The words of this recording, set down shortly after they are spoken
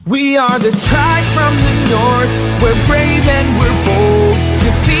We are the tribe from the north, we're brave and we're bold.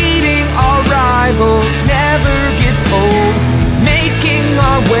 Defeating our rivals never gets old. Making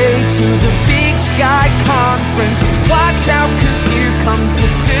our way to the Big Sky Conference. Watch out, 'cause here comes the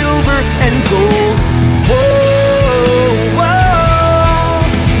silver and gold. Whoa, whoa.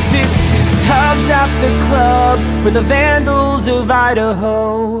 This is Tubbs at the club for the Vandals of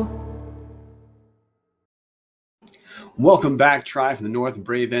Idaho. Welcome back, Tribe from the North,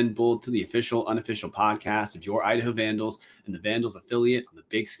 Brave and Bold, to the official, unofficial podcast of your Idaho Vandals and the Vandals affiliate on the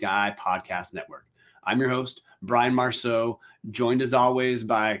Big Sky Podcast Network. I'm your host, Brian Marceau, joined as always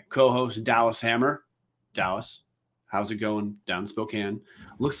by co-host Dallas Hammer. Dallas, how's it going down in Spokane?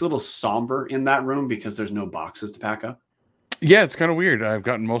 Looks a little somber in that room because there's no boxes to pack up. Yeah, it's kind of weird. I've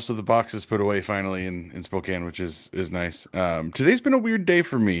gotten most of the boxes put away finally in Spokane, which is nice. Today's been a weird day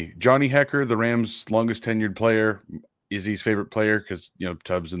for me. Johnny Hekker, the Rams' longest tenured player, Izzy's favorite player, because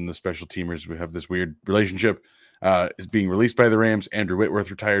Tubbs and the special teamers, we have this weird relationship, is being released by the Rams. Andrew Whitworth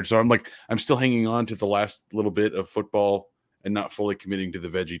retired, so I'm still hanging on to the last little bit of football and not fully committing to the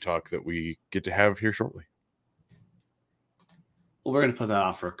veggie talk that we get to have here shortly. Well, we're going to put that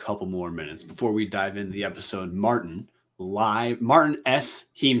off for a couple more minutes before we dive into the episode. Martin S.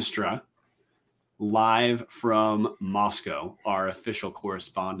 Heemstra, live from Moscow, our official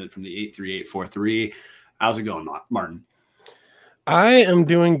correspondent from the 83843. How's it going, Martin? I am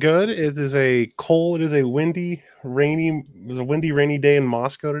doing good. It is a windy, rainy day in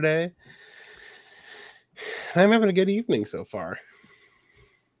Moscow today. I'm having a good evening so far.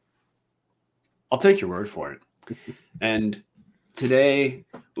 I'll take your word for it. And today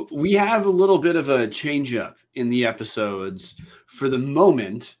we have a little bit of a change up in the episodes. For the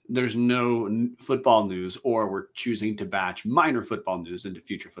moment, there's no football news, or we're choosing to batch minor football news into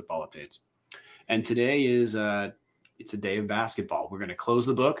future football updates. And today is it's a day of basketball. We're going to close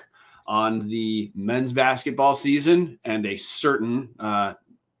the book on the men's basketball season and a certain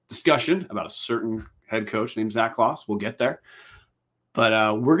discussion about a certain head coach named Zach Kloss. We'll get there.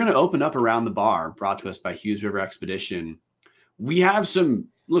 But we're going to open up Around the Bar, brought to us by Hughes River Expedition. We have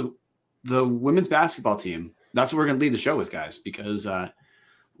the women's basketball team. That's what we're going to lead the show with, guys, because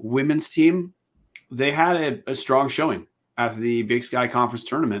women's team, they had a strong showing at the Big Sky Conference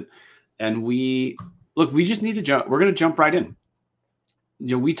tournament. And we just need to jump. We're going to jump right in.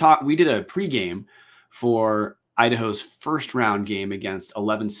 We did a pregame for Idaho's first round game against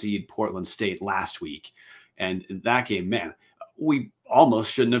 11 seed Portland State last week. And in that game, man, we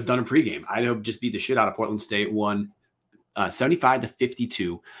almost shouldn't have done a pregame. Idaho just beat the shit out of Portland State, won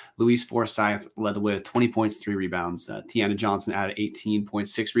 75-52. Louise Forsyth led with 20 points, 3 rebounds. Tiana Johnson added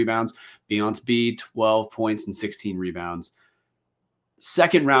 18.6 rebounds. Beyonce B, 12 points and 16 rebounds.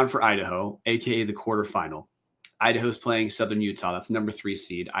 Second round for Idaho, a.k.a. the quarterfinal. Idaho's playing Southern Utah. That's number 3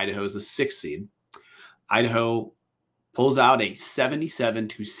 seed. Idaho is the 6th seed. Idaho pulls out a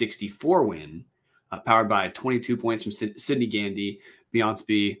 77-64 win, powered by 22 points from Sydney Gandy. Beyonce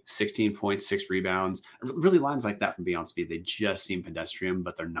B, 16.6 rebounds. Really, lines like that from Beyonce B, they just seem pedestrian,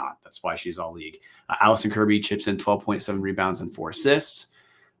 but they're not. That's why she's all league. Allison Kirby chips in 12.7 rebounds and 4 assists.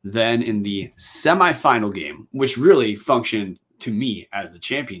 Then in the semifinal game, which really functioned to me as the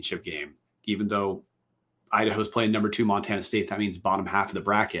championship game, even though Idaho's playing number 2 Montana State, that means bottom half of the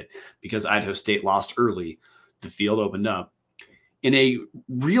bracket, because Idaho State lost early. The field opened up. In a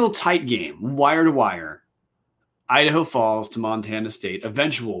real tight game, wire to wire, Idaho falls to Montana State,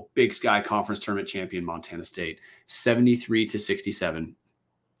 eventual Big Sky Conference tournament champion Montana State, 73-67.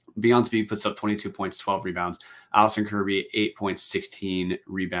 Beyonce B puts up 22 points, 12 rebounds. Allison Kirby, 8 points, 16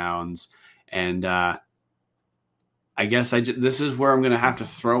 rebounds. And I guess this is where I'm going to have to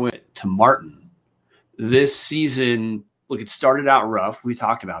throw it to Martin. This season, look, it started out rough. We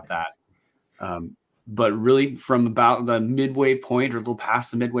talked about that. But really from about the midway point or a little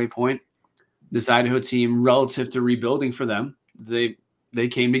past the midway point, this Idaho team, relative to rebuilding for them, they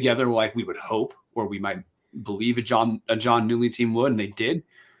came together like we would hope, or we might believe a John Newley team would, and they did.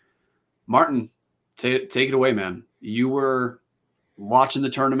 Martin, take it away, man. You were watching the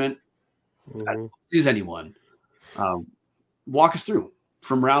tournament. Is anyone? Walk us through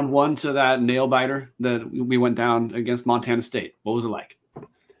from round 1 to that nail biter that we went down against Montana State. What was it like?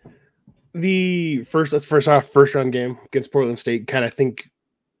 The first round game against Portland State kind of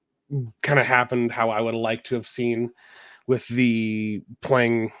happened how I would have liked to have seen, with the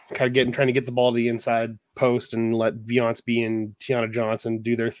playing trying to get the ball to the inside post and let Beyonce B and Tiana Johnson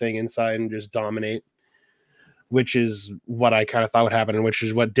do their thing inside and just dominate, which is what I kind of thought would happen, and which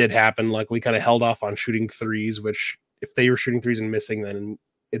is what did happen. Luckily, kind of held off on shooting threes, which if they were shooting threes and missing, then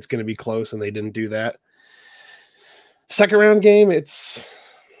it's going to be close, and they didn't do that. Second round game, it's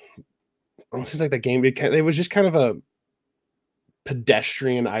it seems like that game, it was just kind of a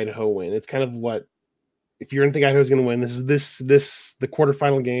pedestrian Idaho win. It's kind of what, if you're going to think Idaho's going to win, the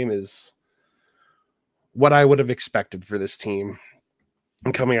quarterfinal game is what I would have expected for this team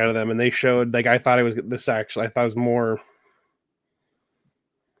and coming out of them. And they showed, like, I thought it was more,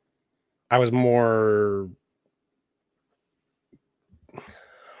 I would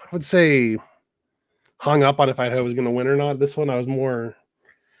say, hung up on if Idaho was going to win or not. This one, I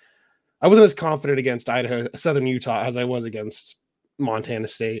wasn't as confident against Idaho, Southern Utah, as I was against Montana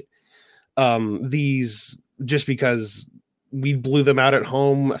State. Just because we blew them out at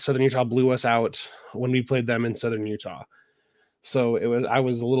home. Southern Utah blew us out when we played them in Southern Utah. So I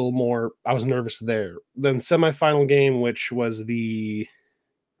was nervous there. Then semifinal game, which was this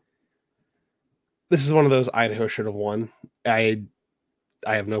is one of those Idaho should have won. I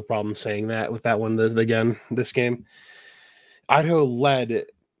have no problem saying that with that one. This game, Idaho led a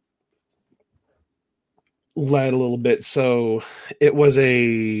little bit. So it was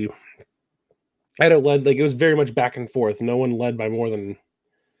Idaho led, like, it was very much back and forth. No one led by more than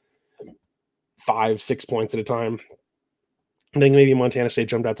 5-6 points at a time. I think maybe Montana State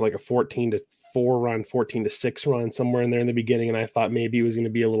jumped out to like a 14-4 run, 14-6 run, somewhere in there in the beginning. And I thought maybe it was going to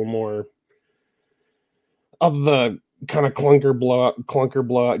be a little more of the kind of clunker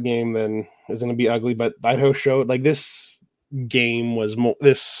blowout game than it was going to be ugly. But Idaho showed, like, this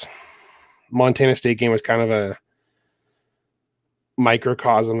Montana State game was kind of a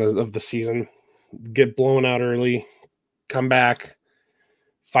microcosm of the season. Get blown out early, come back,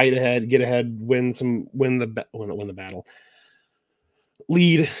 fight ahead, get ahead, win the battle,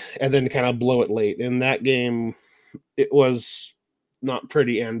 lead, and then kind of blow it late. In that game, it was not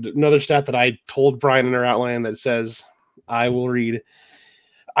pretty. And another stat that I told Brian in our outline that says, I will read,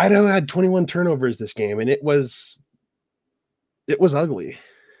 Idaho had 21 turnovers this game, and it was ugly.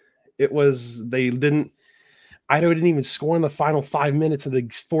 Idaho didn't even score in the final 5 minutes of the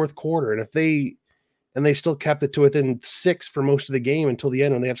fourth quarter. And they still kept it to within 6 for most of the game until the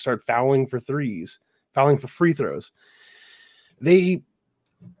end when they have to start fouling for free throws. They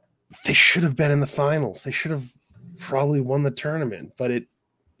should have been in the finals. They should have probably won the tournament, but it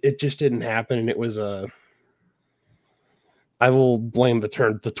just didn't happen. And it was I will blame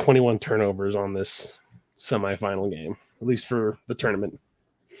the 21 turnovers on this semifinal game, at least for the tournament.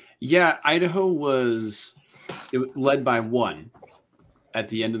 Yeah, Idaho was led by 1 at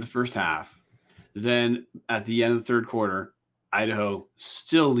the end of the first half. Then at the end of the third quarter, Idaho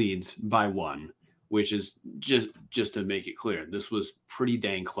still leads by 1, which is just to make it clear, this was pretty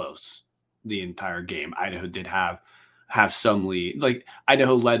dang close the entire game. Idaho did have some lead. Like,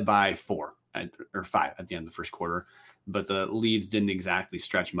 Idaho led by 4 or 5 at the end of the first quarter, but the leads didn't exactly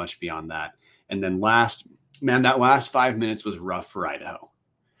stretch much beyond that. And then that last 5 minutes was rough for Idaho,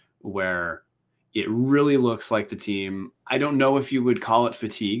 where it really looks like the team, I don't know if you would call it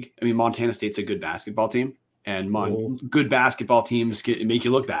fatigue. I mean, Montana State's a good basketball team, and good basketball teams make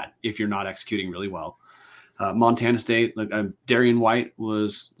you look bad if you're not executing really well. Montana State, Darian White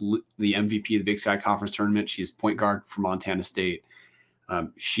was the MVP of the Big Sky Conference tournament. She's point guard for Montana State.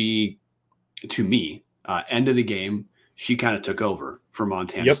 She, to me, end of the game, she kind of took over for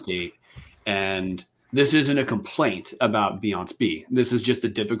Montana State. And this isn't a complaint about Beyonce B. This is just the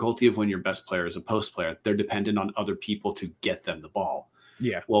difficulty of when your best player is a post player. They're dependent on other people to get them the ball.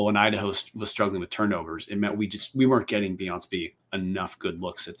 Yeah. Well, when Idaho was struggling with turnovers, it meant we weren't getting Beyonce B enough good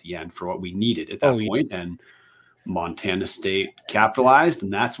looks at the end for what we needed at that point. And Montana State capitalized,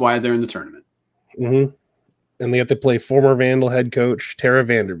 and that's why they're in the tournament. Mm-hmm. And they have to play former Vandal head coach Tara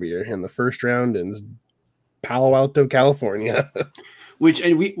Vanderveer in the first round in Palo Alto, California.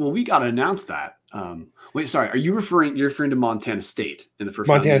 We got to announce that. Wait, sorry. You're referring to Montana State in the first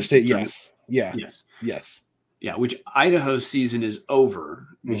round? Montana State, yes. Yeah. Yes. Yeah, which Idaho's season is over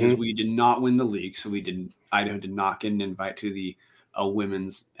because we did not win the league, so Idaho did not get an invite to the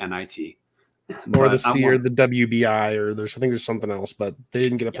women's NIT. Or the WBI, or there's something else, but they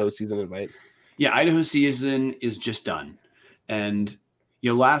didn't get a postseason invite. Yeah, Idaho's season is just done. And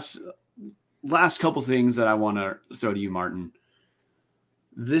last couple things that I want to throw to you, Martin.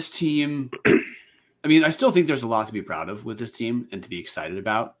 This team, I mean, I still think there's a lot to be proud of with this team and to be excited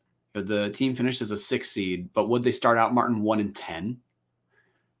about. The team finished as a 6 seed, but would they start out, Martin, 1-10?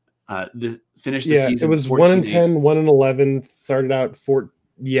 Finished the season. It was 1-10, 1-11. Started out 4.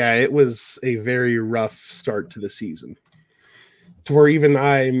 Yeah, it was a very rough start to the season. To where even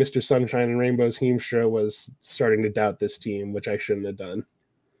I, Mr. Sunshine and Rainbows Heemstra, was starting to doubt this team, which I shouldn't have done.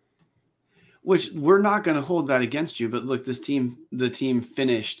 Which we're not going to hold that against you, but look, the team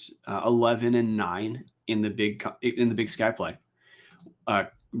finished 11-9 in the Big Sky play.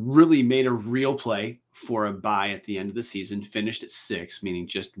 really made a real play for a bye at the end of the season, finished at 6, meaning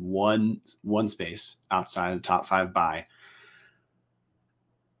just one space outside of the top 5 bye.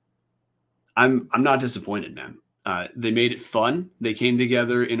 I'm not disappointed, man. They made it fun. They came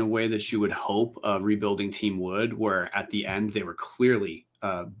together in a way that you would hope a rebuilding team would, where at the end they were clearly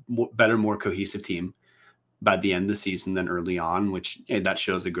better, more cohesive team by the end of the season than early on, which that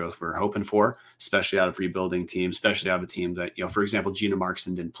shows the growth we're hoping for, especially out of rebuilding teams, especially out of a team that, for example, Gina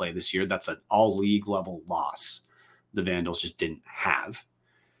Markson didn't play this year. That's an all league level loss the Vandals just didn't have.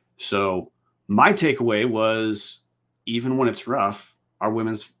 So my takeaway was, even when it's rough, our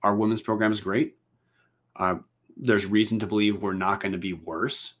women's program is great. There's reason to believe we're not going to be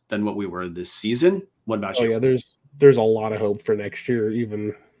worse than what we were this season. What about you? Yeah, there's a lot of hope for next year.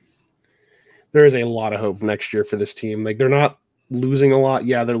 There is a lot of hope next year for this team. Like, they're not losing a lot.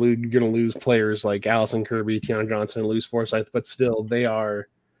 Yeah, they're going to lose players like Allison Kirby, Tiana Johnson, and Luz Forsyth, but still, they are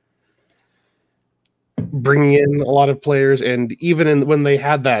bringing in a lot of players. And even when they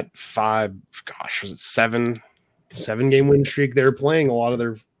had that 7-game win streak, they were playing a lot of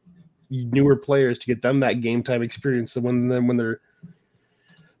their newer players to get them that game time experience. So when they're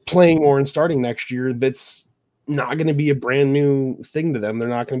playing more and starting next year, that's not going to be a brand new thing to them. They're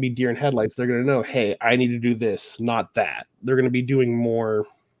not going to be deer in headlights. They're going to know, hey, I need to do this, not that. They're going to be doing more.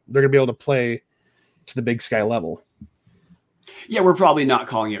 They're going to be able to play to the Big Sky level. Yeah, we're probably not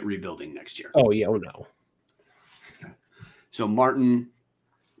calling it rebuilding next year. Oh, yeah, no. So, Martin,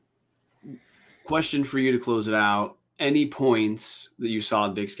 question for you to close it out. Any points that you saw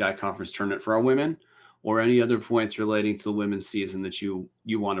at Big Sky Conference tournament for our women, or any other points relating to the women's season that you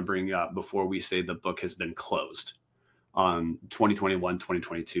want to bring up before we say the book has been closed on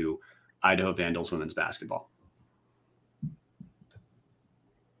 2021-2022 Idaho Vandals women's basketball?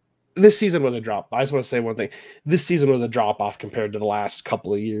 This season was a drop. I just want to say one thing. This season was a drop off compared to the last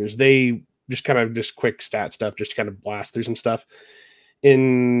couple of years. They just quick stat stuff, just kind of blast through some stuff.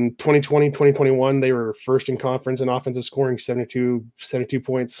 In 2020, 2021, they were first in conference in offensive scoring, 72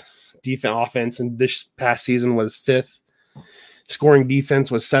 points. Offense, and this past season was 5th. Scoring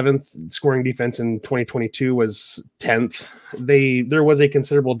defense was 7th. Scoring defense in 2022 was 10th. There was a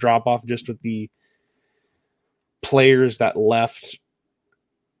considerable drop off just with the players that left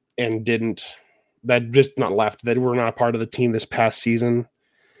and that were not a part of the team this past season.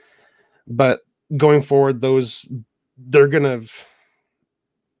 But going forward, it's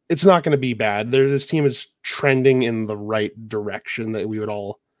not going to be bad. This team is trending in the right direction that we would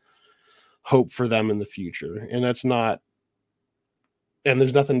all hope for them in the future. And there's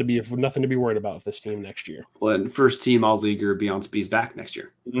nothing to be worried about with this team next year. Well, and first team all-leaguer Beyonce B's back next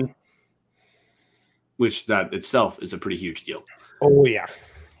year. Mm-hmm. Which that itself is a pretty huge deal. Oh, yeah.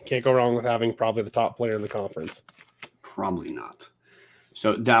 Can't go wrong with having probably the top player in the conference. Probably not.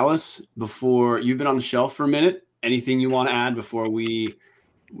 So, Dallas, before you've been on the shelf for a minute, anything you want to add before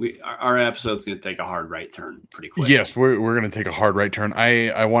our episode's going to take a hard right turn pretty quick? Yes, we're going to take a hard right turn.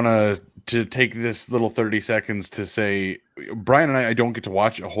 I want to take this little 30 seconds to say, Brian and I don't get to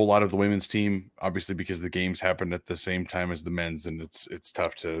watch a whole lot of the women's team, obviously, because the games happened at the same time as the men's, and it's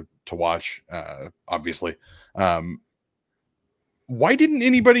tough to watch, obviously. Why didn't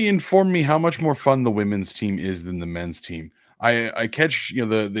anybody inform me how much more fun the women's team is than the men's team? I catch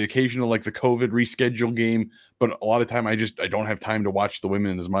the occasional, like, the COVID reschedule game, but a lot of time I don't have time to watch the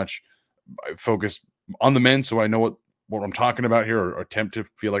women as much. I focus on the men, so I know what I'm talking about here, or attempt to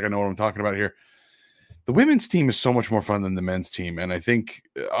feel like I know what I'm talking about here. The women's team is so much more fun than the men's team, and I think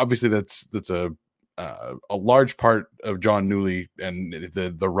obviously that's a large part of John Newley and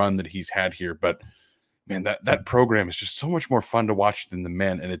the run that he's had here. But man, that program is just so much more fun to watch than the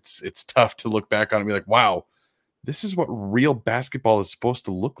men, and it's tough to look back on and be like, wow, this is what real basketball is supposed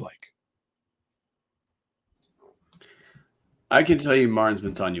to look like. I can tell you Martin's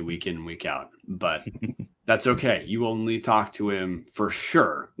been telling you week in and week out, but that's okay. You only talk to him for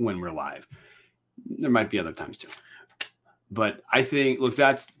sure when we're live. There might be other times too. But I think, look,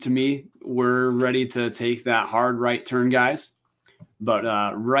 that's, to me, we're ready to take that hard right turn, guys. But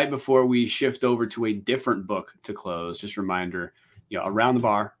right before we shift over to a different book to close, just a reminder, Around the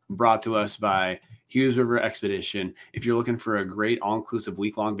Bar, brought to us by Hughes River Expedition. If you're looking for a great all-inclusive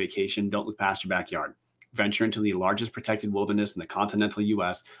week-long vacation, don't look past your backyard. Venture into the largest protected wilderness in the continental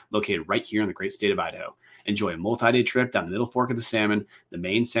U.S., located right here in the great state of Idaho. Enjoy a multi-day trip down the Middle Fork of the Salmon, the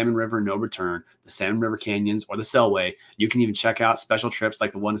main Salmon River No Return, the Salmon River Canyons, or the Selway. You can even check out special trips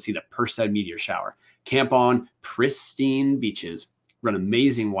like the one to see the Perseid meteor shower. Camp on pristine beaches, run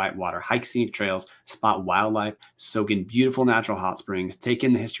amazing whitewater, hike scenic trails, spot wildlife, soak in beautiful natural hot springs, take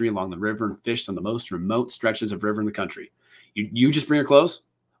in the history along the river, and fish on the most remote stretches of river in the country. You just bring your clothes,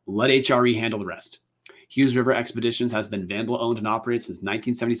 Let HRE handle the rest. Hughes River Expeditions has been Vandal owned and operated since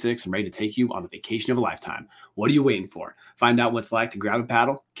 1976 and ready to take you on the vacation of a lifetime. What are you waiting for? Find out what it's like to grab a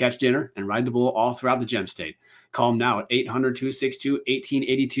paddle, catch dinner, and ride the bull all throughout the Gem State. Call them now at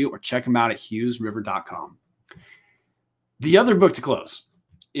 800-262-1882 or check them out at hughesriver.com. The other book to close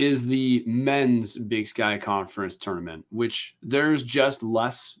is the men's Big Sky Conference tournament, which there's just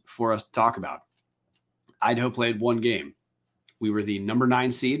less for us to talk about. Idaho played one game. We were the number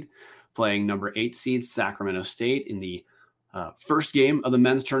 9 seed playing number 8 seed Sacramento State in the first game of the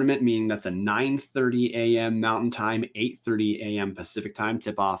men's tournament, meaning that's a 9:30 a.m. Mountain Time, 8:30 a.m. Pacific Time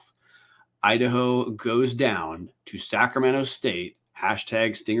tip-off. Idaho goes down to Sacramento State,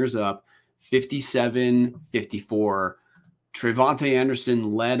 #Stingers up, 57-54. Trevante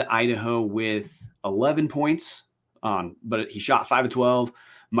Anderson led Idaho with 11 points, but he shot 5 of 12.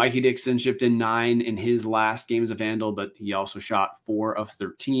 Mikey Dixon chipped in 9 in his last game as a Vandal, but he also shot 4 of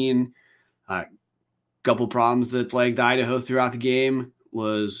 13. Couple problems that plagued Idaho throughout the game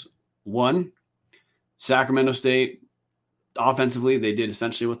was, one, Sacramento State, offensively, they did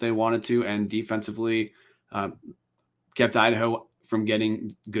essentially what they wanted to, and defensively kept Idaho from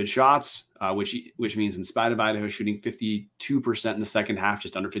getting good shots, which means in spite of Idaho shooting 52% in the second half,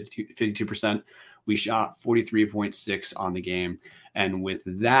 just under 52%, we shot 43.6 on the game. And with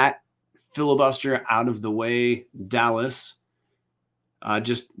that filibuster out of the way, Dallas,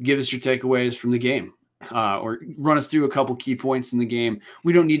 just give us your takeaways from the game, or run us through a couple key points in the game.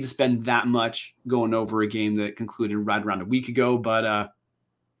 We don't need to spend that much going over a game that concluded right around a week ago, but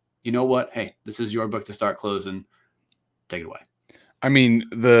you know what? Hey, this is your book to start closing. Take it away. I mean,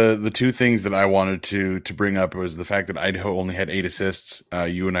 the two things that I wanted to bring up was the fact that Idaho only had 8 assists.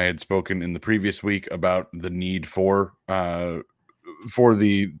 You and I had spoken in the previous week about the need for the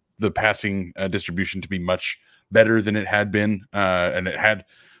passing distribution to be much better than it had been, and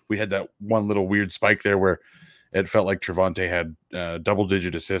we had that one little weird spike there where it felt like Trevante had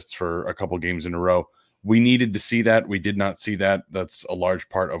double-digit assists for a couple games in a row. We needed to see that. We did not see that. That's a large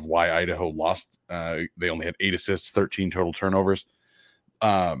part of why Idaho lost. They only had 8 assists, 13 total turnovers.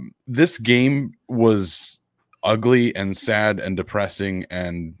 This game was ugly and sad and depressing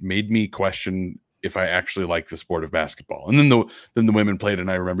and made me question if I actually like the sport of basketball. And then the women played and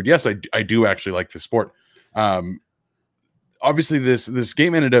I remembered, yes, I do actually like the sport. Obviously this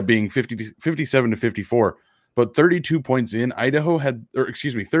game ended up being 57-54, but 32 points in,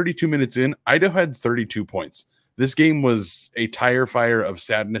 32 minutes in, Idaho had 32 points. This game was a tire fire of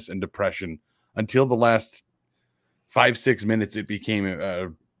sadness and depression until the last 5-6 minutes. It became a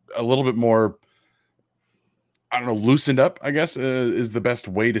little bit more, I don't know, loosened up, I guess, is the best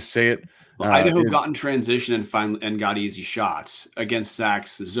way to say it. Well, Idaho got in transition and got easy shots against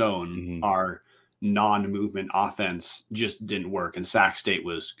Sac's zone. Mm-hmm. Our non-movement offense just didn't work, and Sac State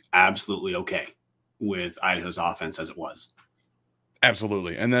was absolutely okay with Idaho's offense as it was.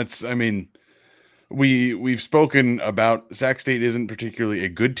 Absolutely. And that's, I mean, we've spoken about Sac State isn't particularly a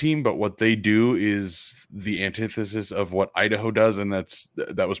good team, but what they do is the antithesis of what Idaho does, and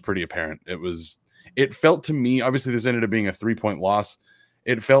that was pretty apparent. It felt to me, obviously this ended up being a 3-point loss.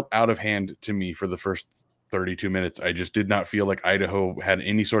 It felt out of hand to me for the first 32 minutes. I just did not feel like Idaho had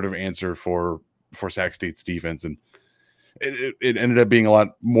any sort of answer for Sac State's defense, and it ended up being a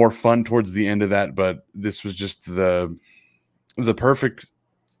lot more fun towards the end of that. But this was just the perfect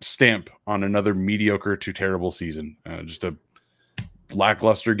stamp on another mediocre to terrible season. Just a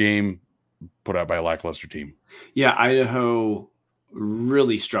lackluster game put out by a lackluster team. Yeah, Idaho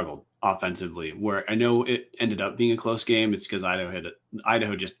really struggled offensively, where I know it ended up being a close game. It's because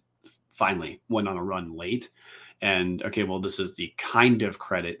Idaho just finally went on a run late. And okay, well, this is the kind of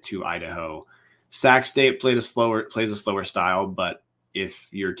credit to Idaho. Sac State plays a slower style, but if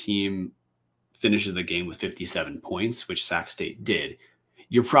your team finishes the game with 57 points, which Sac State did,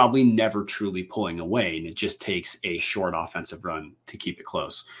 you're probably never truly pulling away, and it just takes a short offensive run to keep it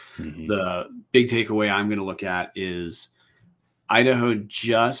close. Mm-hmm. The big takeaway I'm going to look at is Idaho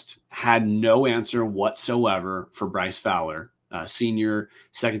just had no answer whatsoever for Bryce Fowler, senior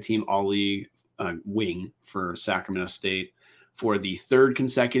second-team All-League wing for Sacramento State. For the third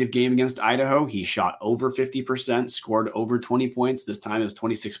consecutive game against Idaho, he shot over 50%, scored over 20 points. This time it was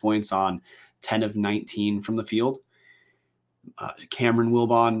 26 points on 10 of 19 from the field. Cameron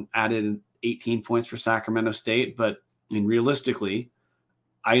Wilbon added 18 points for Sacramento State, but realistically,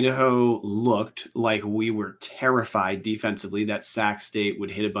 Idaho looked like we were terrified defensively that Sac State would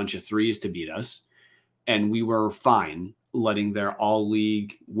hit a bunch of threes to beat us, and we were fine letting their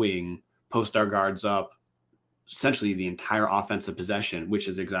all-league wing post our guards up, essentially the entire offensive possession, which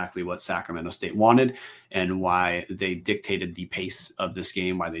is exactly what Sacramento State wanted and why they dictated the pace of this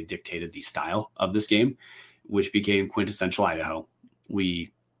game, why they dictated the style of this game, which became quintessential Idaho.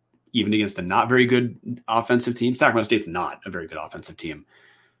 We, even against a not very good offensive team, Sacramento State's not a very good offensive team.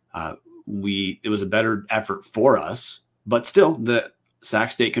 It was a better effort for us, but still the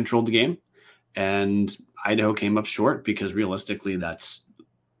Sac State controlled the game and Idaho came up short because realistically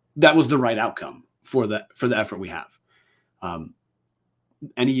that was the right outcome for the effort we have.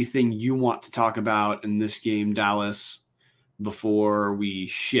 Anything you want to talk about in this game, Dallas, before we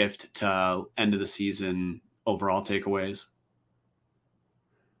shift to end of the season overall takeaways?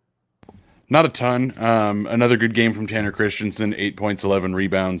 Not a ton. Another good game from Tanner Christensen, 8 points, 11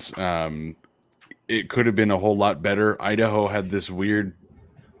 rebounds. It could have been a whole lot better. Idaho had this weird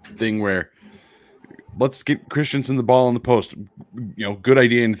thing where let's get Christensen the ball on the post. Good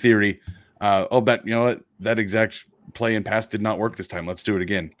idea in theory. That exact play and pass did not work this time. Let's do it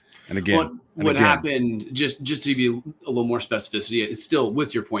again and again. What happened, just to give you a little more specificity, it's still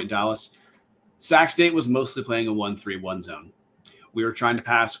with your point, Dallas. Sac State was mostly playing a 1-3-1 zone. We were trying to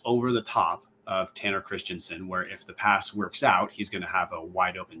pass over the top of Tanner Christensen, where if the pass works out, he's going to have a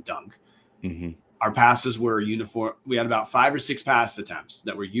wide open dunk. Mm-hmm. Our passes were uniform. We had about 5 or 6 pass attempts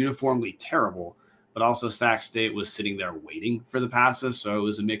that were uniformly terrible, but also Sac State was sitting there waiting for the passes. So it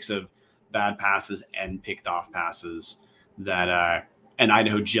was a mix of bad passes and picked off passes that, and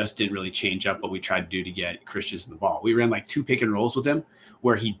Idaho just didn't really change up what we tried to do to get Christensen the ball. We ran like 2 pick and rolls with him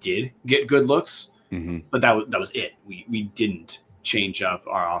where he did get good looks, but that was it. We didn't change up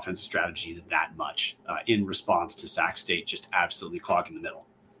our offensive strategy that much in response to Sac State just absolutely clogging the middle.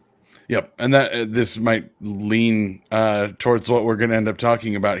 Yep, and that this might lean towards what we're going to end up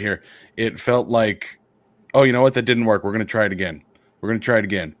talking about here. It felt like, oh, you know what? That didn't work. We're going to try it again. We're going to try it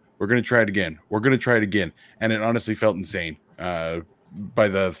again. We're going to try it again. We're going to try it again. And it honestly felt insane. By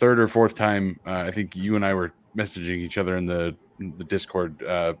the third or fourth time, I think you and I were messaging each other in the Discord.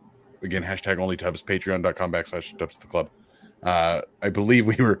 Again, #OnlyTubs, patreon.com/Tubs the club. I believe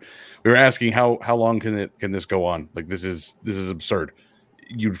we were asking how long can this go on? Like this is absurd.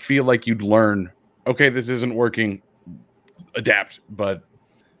 You'd feel like you'd learn, okay, this isn't working, adapt, but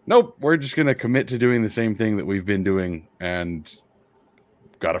nope, we're just going to commit to doing the same thing that we've been doing and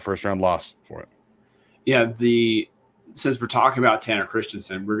got a first round loss for it. Yeah. Since we're talking about Tanner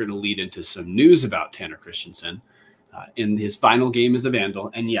Christensen, we're going to lead into some news about Tanner Christensen in his final game as a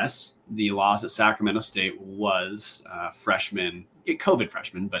Vandal. And yes, the loss at Sacramento State was COVID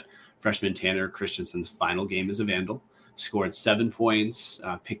freshman, but freshman Tanner Christensen's final game as a Vandal. Scored 7 points,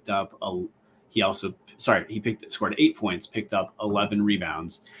 scored 8 points, picked up 11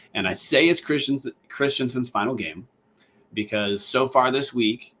 rebounds. And I say it's Christensen's final game because so far this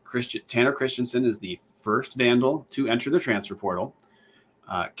week, Tanner Christensen is the first Vandal to enter the transfer portal.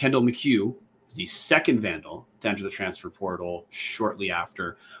 Kendall McHugh is the second Vandal to enter the transfer portal shortly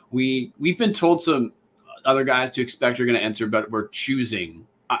after. We've been told some other guys to expect are going to enter, but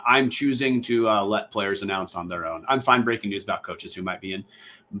I'm choosing to let players announce on their own. I'm fine breaking news about coaches who might be in,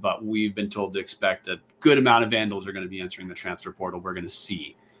 but we've been told to expect a good amount of Vandals are going to be entering the transfer portal. We're going to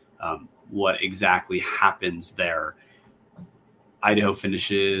see what exactly happens there. Idaho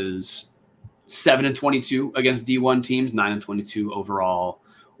finishes 7-22 against D1 teams, 9-22 overall,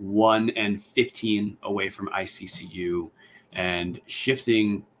 1-15 away from ICCU, and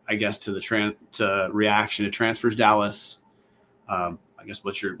shifting, I guess, to the reaction to transfers, Dallas. I guess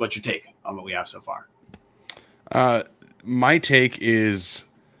what's your take on what we have so far? My take is,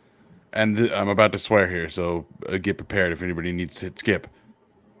 and I'm about to swear here, so get prepared if anybody needs to skip.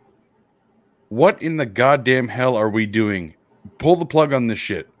 What in the goddamn hell are we doing? Pull the plug on this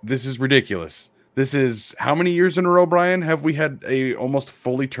shit. This is ridiculous. This is how many years in a row, Brian, have we had a almost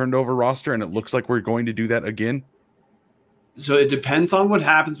fully turned over roster, and it looks like we're going to do that again? So it depends on what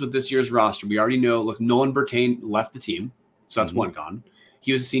happens with this year's roster. We already know, look, Nolan Bertain left the team, so that's one gone.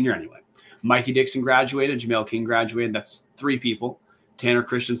 He was a senior anyway. Mikey Dixon graduated. Jamel King graduated. That's 3 people. Tanner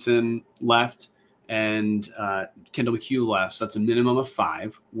Christensen left, and Kendall McHugh left. So that's a minimum of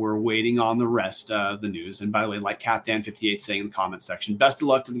 5. We're waiting on the rest of the news. And by the way, like CapDan58 saying in the comment section, best of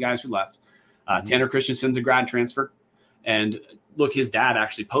luck to the guys who left. Tanner Christensen's a grad transfer. And look, his dad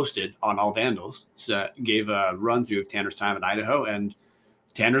actually posted on All Vandals, so gave a run through of Tanner's time at Idaho. And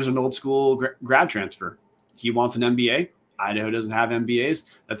Tanner's an old school grad transfer. He wants an MBA. Idaho doesn't have MBAs.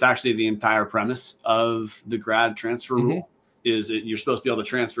 That's actually the entire premise of the grad transfer rule, is that you're supposed to be able to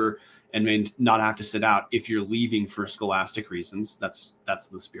transfer and may not have to sit out if you're leaving for scholastic reasons. That's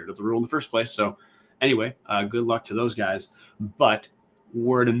the spirit of the rule in the first place. So anyway, good luck to those guys. But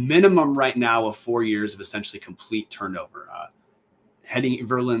we're at a minimum right now of 4 years of essentially complete turnover. Heading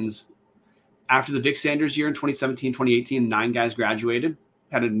Verlin's after the Vic Sanders year in 2017, 2018, 9 guys graduated,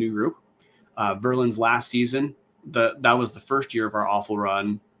 had a new group. Verlin's last season, that was the first year of our awful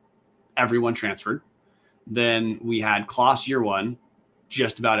run. Everyone transferred. Then we had Kloss year 1,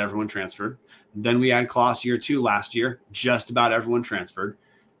 just about everyone transferred. Then we had Kloss year 2 last year, just about everyone transferred.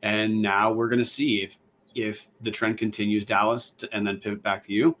 And now we're going to see if the trend continues, Dallas, and then pivot back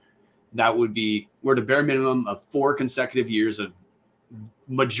to you. That would be, we're at a bare minimum of 4 consecutive years of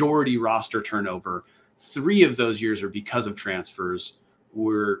majority roster turnover. 3 of those years are because of transfers.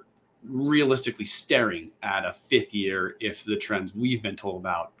 We're realistically staring at a 5th year if the trends we've been told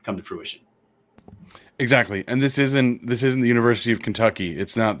about come to fruition. Exactly. And this isn't the University of Kentucky.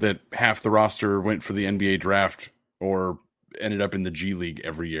 It's not that half the roster went for the NBA draft or ended up in the G League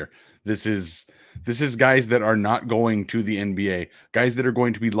every year. This is guys that are not going to the NBA, guys that are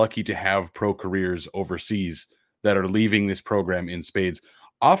going to be lucky to have pro careers overseas that are leaving this program in spades.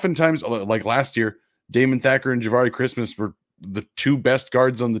 Oftentimes, like last year, Damon Thacker and Jabari Christmas were the 2 best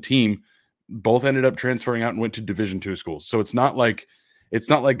guards on the team. Both ended up transferring out and went to Division II schools. So it's not like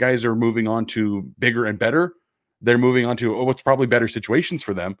guys are moving on to bigger and better. They're moving on to what's probably better situations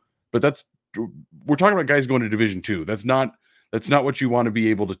for them. But we're talking about guys going to Division II. That's not what you want to be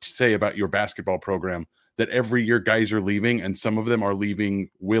able to say about your basketball program, that every year guys are leaving, and some of them are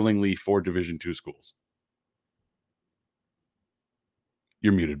leaving willingly for Division II schools.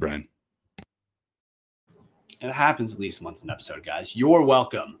 You're muted, Brian. It happens at least once an episode, guys. You're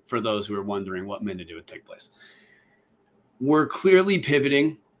welcome, for those who are wondering what minute it would take place. We're clearly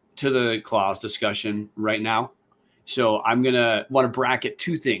pivoting to the Kloss discussion right now. So I'm going to want to bracket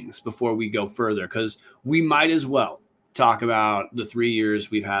 2 things before we go further, because we might as well talk about the 3 years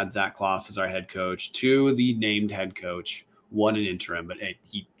we've had Zach Kloss as our head coach, 2 the named head coach, 1 an interim. But hey,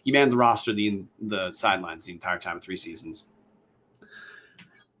 he manned the roster, the sidelines the entire time of 3 seasons.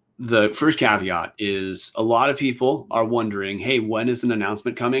 The first caveat is a lot of people are wondering, hey, when is an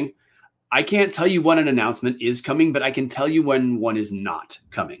announcement coming? I can't tell you when an announcement is coming, but I can tell you when one is not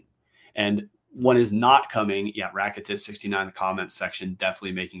coming. And one is not coming. Yeah, Rakitic69 in the comments section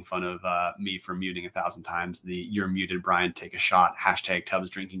definitely making fun of me for muting 1,000 times. You're muted, Brian, take a shot,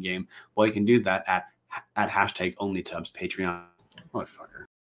 #Tubbs drinking game. Well, you can do that at #OnlyTubbs, Patreon, motherfucker,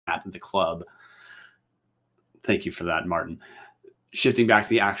 at the club. Thank you for that, Martin. Shifting back to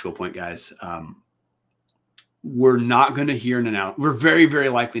the actual point, guys. We're not going to hear an announcement. We're very, very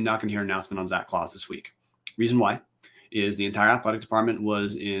likely not going to hear an announcement on Zach Kloss this week. Reason why is the entire athletic department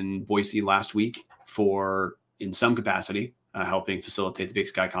was in Boise last week in some capacity, helping facilitate the Big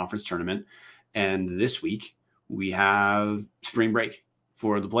Sky Conference tournament. And this week we have spring break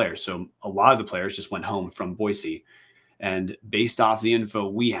for the players. So a lot of the players just went home from Boise. And based off the info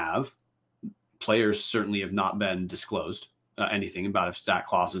we have, players certainly have not been disclosed anything about if Zach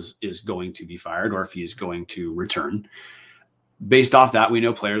Kloss is going to be fired or if he is going to return. Based off that, we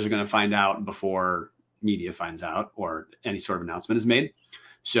know players are going to find out before media finds out or any sort of announcement is made.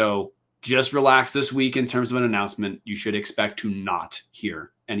 So just relax this week in terms of an announcement. You should expect to not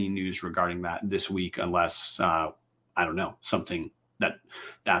hear any news regarding that this week unless, something that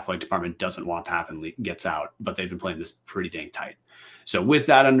the athletic department doesn't want to happen gets out. But they've been playing this pretty dang tight. So with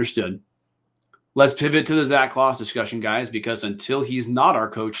that understood, let's pivot to the Zach Kloss discussion, guys, because until he's not our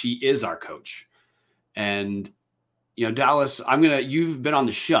coach, he is our coach. And, Dallas, you've been on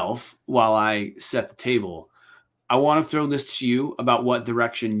the shelf while I set the table. I want to throw this to you about what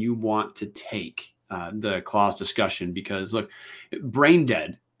direction you want to take the Kloss discussion, because look, brain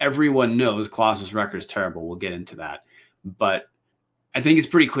dead. Everyone knows Kloss's record is terrible. We'll get into that. But I think it's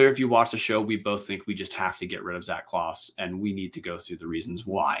pretty clear if you watch the show, we both think we just have to get rid of Zach Kloss, and we need to go through the reasons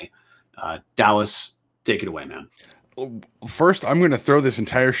why. Dallas, take it away, man. First, I'm going to throw this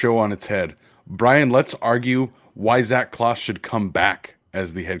entire show on its head. Brian, let's argue why Zach Kloss should come back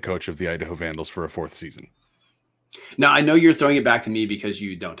as the head coach of the Idaho Vandals for a 4th season. Now, I know you're throwing it back to me because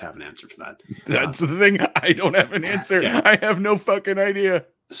you don't have an answer for that. That's the thing. I don't have an answer. Yeah. I have no fucking idea.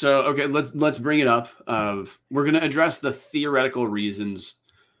 So, okay, let's bring it up. We're going to address the theoretical reasons.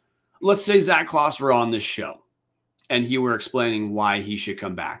 Let's say Zach Kloss were on this show and he were explaining why he should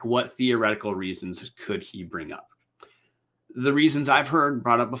come back. What theoretical reasons could he bring up? The reasons I've heard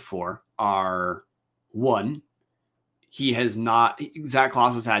brought up before are, 1, Zach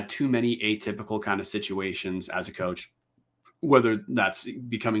Kloss has had too many atypical kind of situations as a coach, whether that's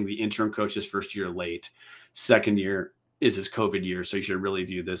becoming the interim coach his first year late, second year is his COVID year. So you should really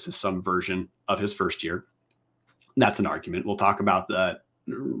view this as some version of his first year. That's an argument. We'll talk about the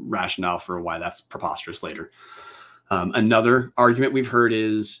rationale for why that's preposterous later. Another argument we've heard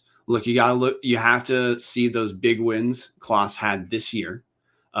is, look, you have to see those big wins Kloss had this year.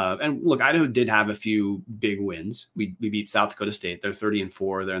 And look, Idaho did have a few big wins. We beat South Dakota State. They're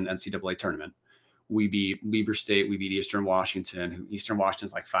 30-4. They're in the NCAA tournament. We beat Weber State. We beat Eastern Washington. Eastern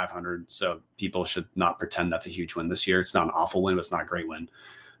Washington's like 500. So people should not pretend that's a huge win this year. It's not an awful win, but it's not a great win.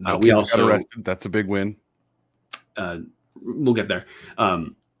 We also got arrested. That's a big win. We'll get there.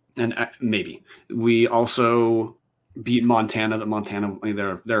 And maybe we also beat Montana. That Montana, I mean,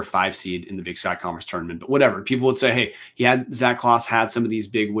 they're a 5 seed in the Big Sky Conference tournament. But whatever, people would say, hey, Zach Kloss had some of these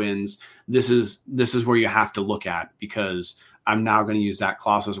big wins. This is where you have to look at, because I'm now going to use Zach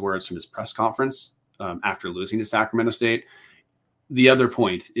Kloss's words from his press conference after losing to Sacramento State. The other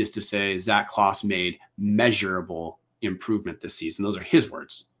point is to say Zach Kloss made measurable improvement this season. Those are his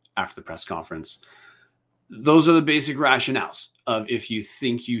words after the press conference. Those are the basic rationales of if you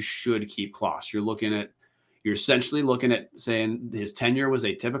think you should keep Kloss. You're essentially looking at saying his tenure was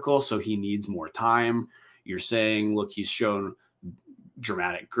atypical, so he needs more time. You're saying, look, he's shown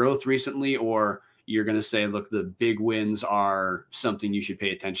dramatic growth recently, or you're going to say, look, the big wins are something you should pay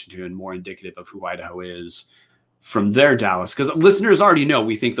attention to and more indicative of who Idaho is. From there, Dallas, because listeners already know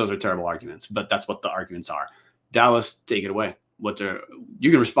we think those are terrible arguments, but that's what the arguments are. Dallas, take it away. You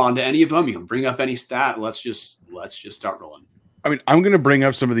can respond to any of them. You can bring up any stat. Let's just start rolling. I mean, I'm going to bring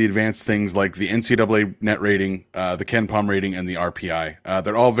up some of the advanced things like the NCAA net rating, the KenPom rating, and the RPI.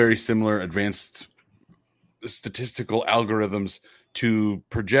 They're all very similar advanced statistical algorithms to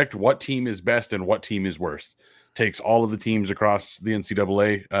project what team is best and what team is worst. Takes all of the teams across the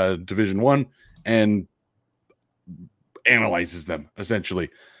NCAA Division I and analyzes them essentially.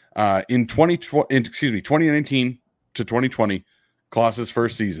 In 2019 to 2020, Kloss's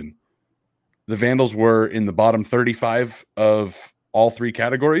first season, the Vandals were in the bottom 35 of all 3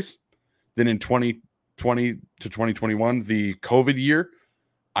 categories. Then in 2020 to 2021, the COVID year,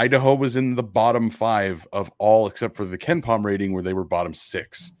 Idaho was in the bottom 5 of all except for the KenPom rating, where they were bottom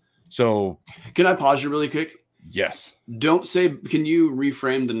 6. So can I pause you really quick? Yes. Don't say, can you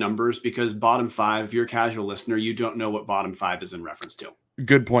reframe the numbers? Because bottom 5, if you're a casual listener, you don't know what bottom 5 is in reference to.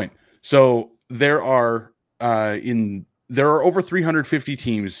 Good point. So there are over 350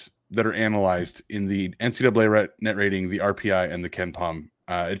 teams that are analyzed in the NCAA net rating, the RPI, and the KenPom.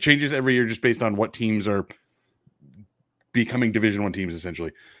 It changes every year just based on what teams are becoming Division I teams,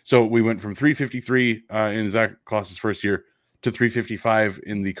 essentially. So we went from 353 in Zach Kloss's first year to 355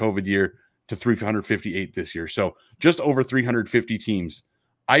 in the COVID year to 358 this year. So just over 350 teams.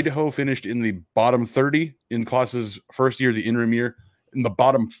 Idaho finished in the bottom 30 in Kloss's first year, the interim year, in the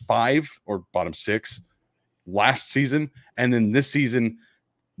bottom 5 or bottom 6 last season. And then this season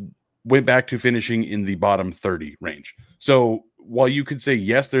went back to finishing in the bottom 30 range. So while you could say,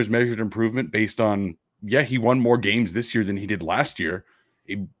 yes, there's measured improvement based on, he won more games this year than he did last year.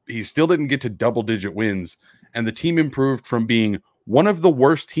 He still didn't get to double-digit wins. And the team improved from being one of the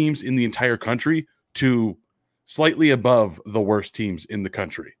worst teams in the entire country to slightly above the worst teams in the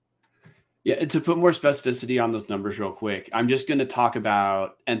country. Yeah, and to put more specificity on those numbers real quick, I'm just going to talk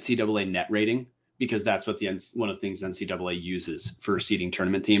about NCAA net rating, because that's what one of the things NCAA uses for seeding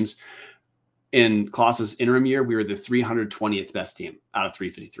tournament teams. In Kloss's interim year, we were the 320th best team out of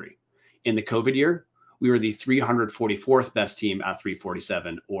 353. In the COVID year, we were the 344th best team out of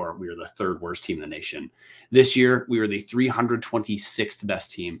 347, or we were the 3rd worst team in the nation. This year, we were the 326th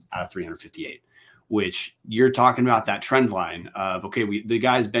best team out of 358, which you're talking about that trend line of, the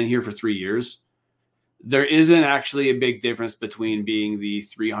guy's been here for 3 years. There isn't actually a big difference between being the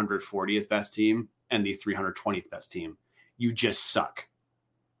 340th best team and the 320th best team. You just suck.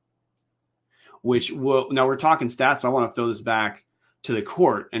 Now we're talking stats, so I want to throw this back to the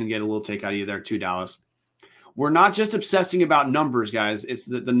court and get a little take out of you there too, Dallas. We're not just obsessing about numbers, guys. It's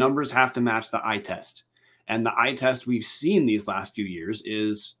that the numbers have to match the eye test. And the eye test we've seen these last few years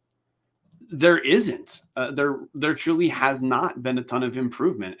is there isn't. There truly has not been a ton of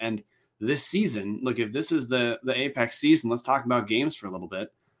improvement. And this season, look, if this is the apex season, let's talk about games for a little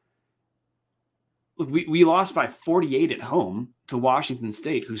bit. Look, we lost by 48 at home to Washington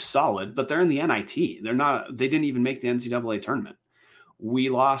State, who's solid, but they're in the NIT. They didn't even make the NCAA tournament. We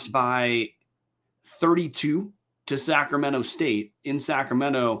lost by 32 to Sacramento State in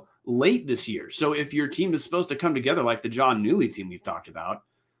Sacramento late this year. So if your team is supposed to come together like the John Newley team we've talked about,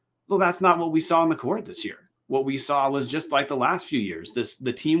 well, that's not what we saw on the court this year. What we saw was just like the last few years.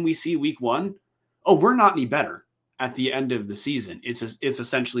 The team we see week 1, we're not any better at the end of the season. It's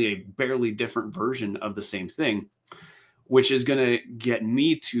essentially a barely different version of the same thing, which is going to get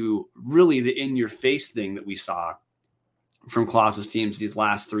me to really the in-your-face thing that we saw from Kloss's teams these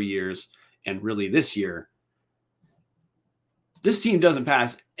last 3 years and really this year. This team doesn't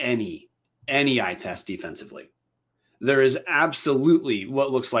pass any eye test defensively. There is absolutely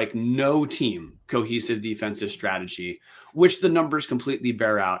what looks like no team cohesive defensive strategy, which the numbers completely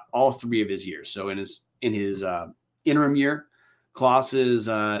bear out all 3 of his years. So in his interim year, Klaus's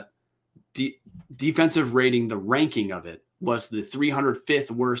defensive rating, the ranking of it was the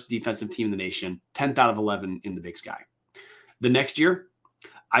 305th worst defensive team in the nation, 10th out of 11 in the Big Sky. The next year,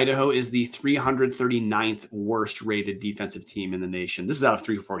 Idaho is the 339th worst rated defensive team in the nation. This is out of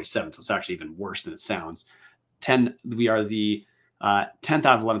 347, so it's actually even worse than it sounds. We are the 10th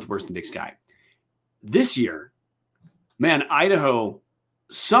out of 11th worst in Big Sky. This year, man, Idaho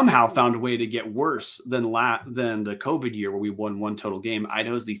somehow found a way to get worse than the COVID year where we won 1 total game.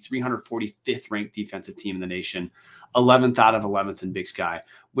 Idaho's the 345th ranked defensive team in the nation, 11th out of 11th in Big Sky,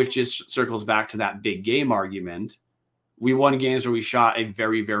 which just circles back to that big game argument. We won games where we shot a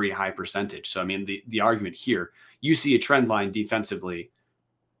very, very high percentage. So, I mean, the argument here, you see a trend line defensively.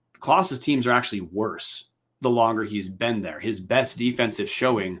 Klaus's teams are actually worse the longer he's been there. His best defensive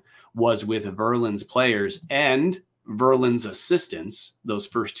showing was with Verlin's players and Verlin's assistants those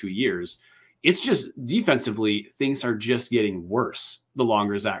first 2 years. It's just defensively, things are just getting worse the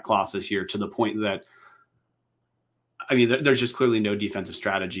longer Zach Klaus is here, to the point that, I mean, there's just clearly no defensive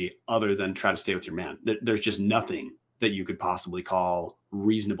strategy other than try to stay with your man. There's just nothing that you could possibly call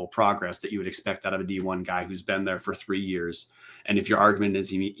reasonable progress that you would expect out of a D1 guy who's been there for 3 years. And if your argument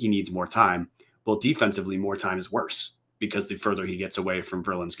is he needs more time, well, defensively, more time is worse, because the further he gets away from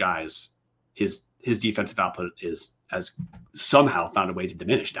Verlin's guys, his defensive output has somehow found a way to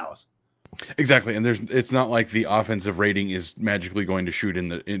diminish, Dallas. Exactly. And it's not like the offensive rating is magically going to shoot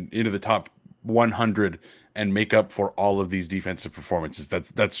into the top 100 and make up for all of these defensive performances.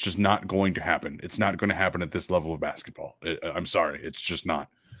 That's just not going to happen. It's not going to happen at this level of basketball. I'm sorry. It's just not.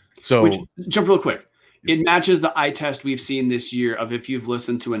 So jump real quick. It matches the eye test we've seen this year of, if you've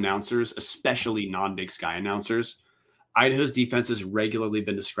listened to announcers, especially non-Big Sky announcers, Idaho's defense has regularly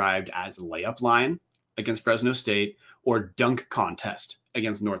been described as layup line against Fresno State or dunk contest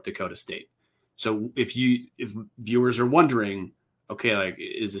against North Dakota State. So if viewers are wondering, okay, like,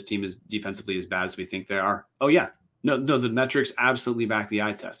 is this team as defensively as bad as we think they are? Oh yeah, no, the metrics absolutely back the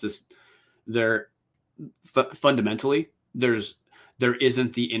eye test. Fundamentally, there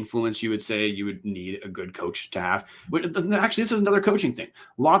isn't the influence you would say you would need a good coach to have. Actually, this is another coaching thing.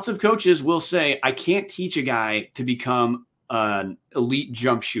 Lots of coaches will say, I can't teach a guy to become an elite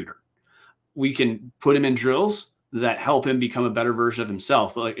jump shooter. We can put him in drills that help him become a better version of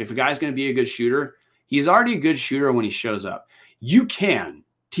himself. But like, if a guy's going to be a good shooter, he's already a good shooter when he shows up. You can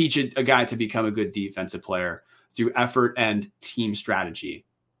teach a guy to become a good defensive player through effort and team strategy.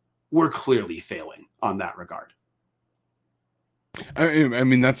 We're clearly failing on that regard. I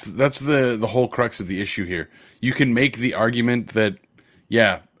mean, that's the whole crux of the issue here. You can make the argument that,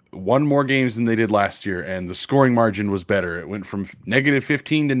 yeah, won more games than they did last year, and the scoring margin was better. It went from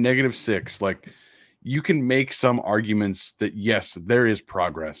 -15 to -6. Like, you can make some arguments that, yes, there is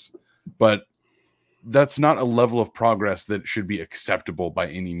progress, but that's not a level of progress that should be acceptable by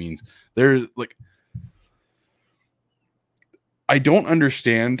any means. There's like, I don't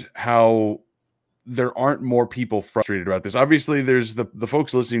understand how there aren't more people frustrated about this. Obviously, there's the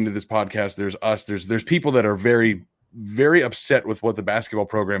folks listening to this podcast. There's us. There's people that are very, very upset with what the basketball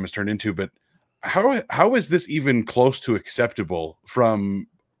program has turned into. But how is this even close to acceptable from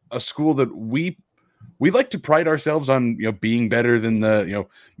a school that we like to pride ourselves on, being better than the,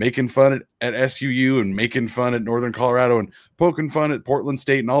 making fun at SUU and making fun at Northern Colorado and poking fun at Portland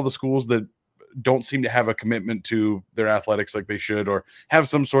State and all the schools that don't seem to have a commitment to their athletics like they should, or have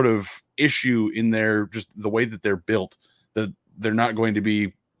some sort of issue in their, just the way that they're built, that they're not going to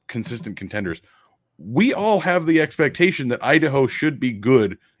be consistent contenders. We all have the expectation that Idaho should be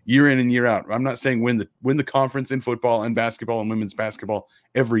good year in and year out. I'm not saying win the conference in football and basketball and women's basketball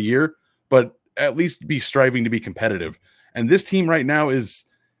every year, but at least be striving to be competitive. And this team right now is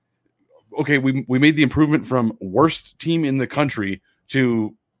okay. We made the improvement from worst team in the country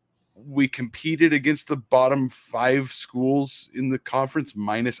to we competed against the bottom 5 schools in the conference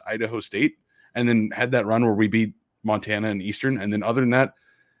minus Idaho State, and then had that run where we beat Montana and Eastern. And then other than that,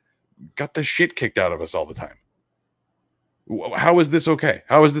 got the shit kicked out of us all the time. How is this okay?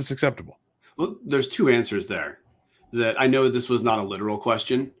 How is this acceptable? Well, there's 2 answers there. That I know this was not a literal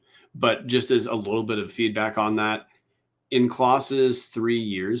question, but just as a little bit of feedback on that, in Klaus's 3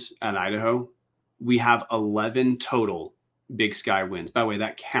 years at Idaho, we have 11 total Big Sky wins. By the way,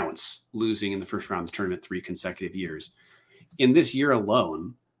 that counts losing in the first round of the tournament 3 consecutive years. In this year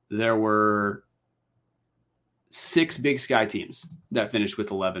alone, there were 6 Big Sky teams that finished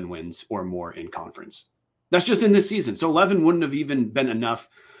with 11 wins or more in conference. That's just in this season. So 11 wouldn't have even been enough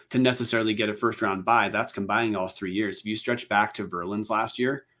to necessarily get a first round bye. That's combining all 3 years. If you stretch back to Verlin's last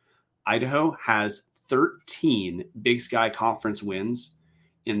year, Idaho has 13 Big Sky Conference wins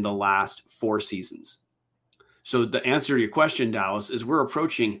in the last 4 seasons. So the answer to your question, Dallas, is we're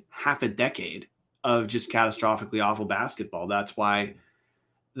approaching half a decade of just catastrophically awful basketball. That's why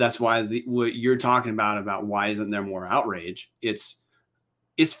what you're talking about why isn't there more outrage? It's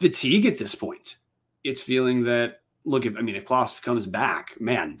fatigue at this point. It's feeling that, look, if Klaus comes back,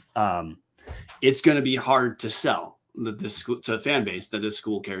 man, it's going to be hard to sell that this school, to the fan base, that this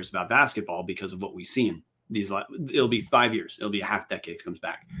school cares about basketball because of what we've seen. It'll be 5 years. It'll be a half decade if it comes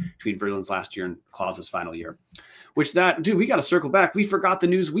back between Verlin's last year and Klaus's final year. We got to circle back. We forgot the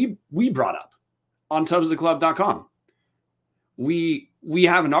news we brought up on tubstheclub.com. We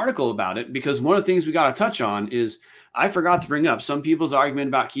have an article about it because one of the things we got to touch on is I forgot to bring up some people's argument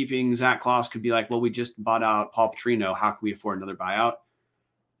about keeping Zach Klaus could be like, well, we just bought out Paul Petrino. How can we afford another buyout?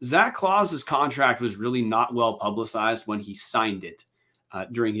 Zach Klaus's contract was really not well publicized when he signed it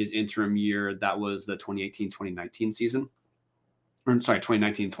during his interim year. That was the 2018-2019 season. Or sorry,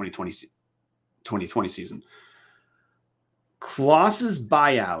 2019-2020 season. Klaus's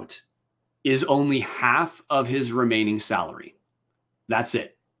buyout is only half of his remaining salary. That's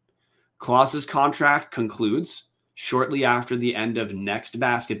it. Klaus's contract concludes shortly after the end of next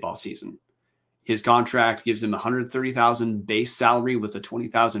basketball season. His contract gives him $130,000 base salary with a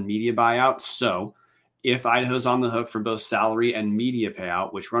 $20,000 media buyout. So if Idaho's on the hook for both salary and media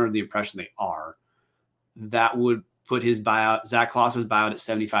payout, which we're under the impression they are, that would put his buyout, Zach Klaus's buyout, at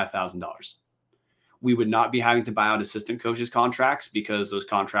 $75,000. We would not be having to buy out assistant coaches' contracts because those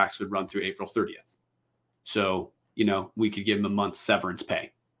contracts would run through April 30th. So, we could give him a month's severance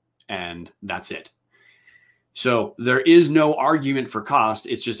pay, and that's it. So there is no argument for cost.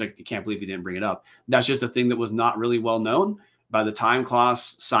 It's just, I can't believe you didn't bring it up. That's just a thing that was not really well known. By the time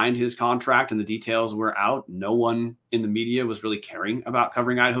Klaus signed his contract and the details were out, no one in the media was really caring about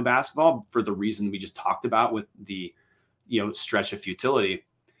covering Idaho basketball for the reason we just talked about with the, stretch of futility.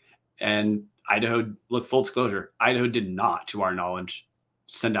 And Idaho, look, full disclosure, Idaho did not, to our knowledge,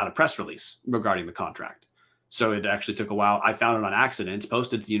 send out a press release regarding the contract. So it actually took a while. I found it on accident. It's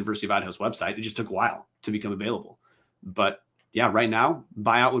posted to the University of Idaho's website. It just took a while to become available. But yeah, right now,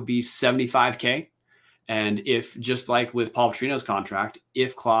 buyout would be $75K. And if, just like with Paul Petrino's contract,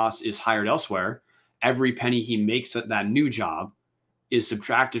 if Klaus is hired elsewhere, every penny he makes at that new job is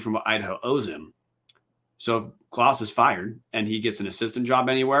subtracted from what Idaho owes him. So if Klaus is fired and he gets an assistant job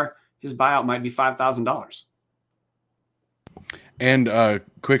anywhere, his buyout might be $5,000. And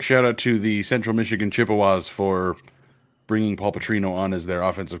quick shout out to the Central Michigan Chippewas for bringing Paul Petrino on as their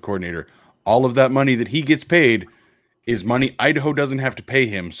offensive coordinator. All of that money that he gets paid is money Idaho doesn't have to pay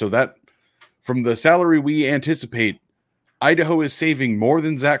him. So that, from the salary we anticipate, Idaho is saving more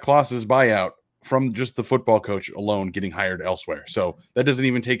than Zach Klaus's buyout from just the football coach alone getting hired elsewhere. So that doesn't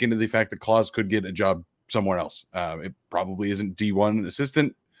even take into the fact that Klaus could get a job somewhere else. It probably isn't D1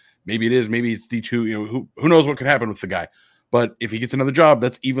 assistant. Maybe it is. Maybe it's D2. Who knows what could happen with the guy. But if he gets another job,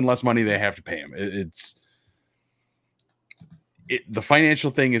 that's even less money they have to pay him. The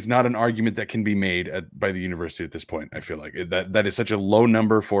financial thing is not an argument that can be made by the university at this point. I feel like that is such a low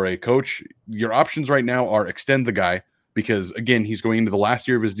number for a coach. Your options right now are extend the guy because, again, he's going into the last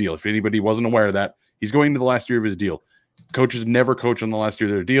year of his deal. If anybody wasn't aware of that, he's going into the last year of his deal. Coaches never coach on the last year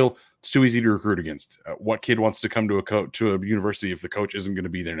of their deal. It's too easy to recruit against. What kid wants to come to a university if the coach isn't going to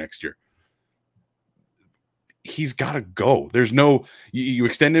be there next year? He's got to go. There's no, you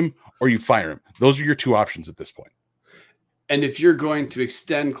extend him or you fire him. Those are your two options at this point. And if you're going to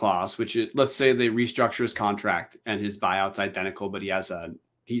extend Klaus, let's say they restructure his contract and his buyout's identical, but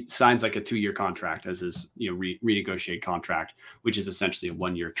he signs like a 2-year contract as his renegotiated contract, which is essentially a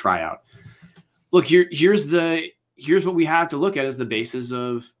 1-year tryout. Look, here's what we have to look at as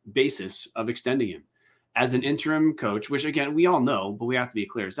the basis of extending him. As an interim coach, which again, we all know, but we have to be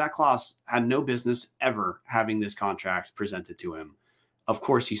clear, Zach Klaus had no business ever having this contract presented to him. Of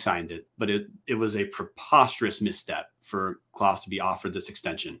course he signed it, but it was a preposterous misstep for Klaus to be offered this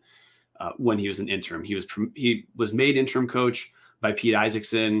extension when he was an interim. He was made interim coach by Pete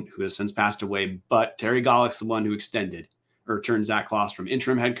Isaacson, who has since passed away, but Terry Golick's the one who turned Zach Klaus from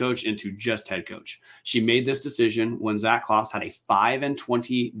interim head coach into just head coach. She made this decision when Zach Klaus had a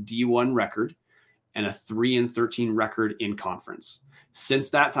 5-20 D1 record and a 3-13 record in conference. Since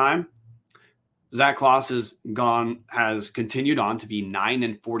that time, Zach Klaus has continued on to be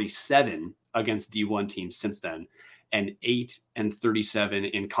 9-47 against D1 teams since then, and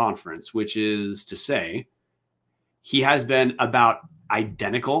 8-37 in conference, which is to say he has been about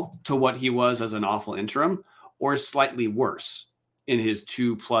identical to what he was as an awful interim, or slightly worse in his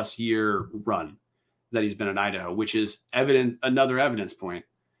 2+ year run that he's been at Idaho, which is another evidence point.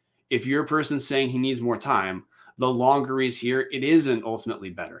 If you're a person saying he needs more time, the longer he's here, it isn't ultimately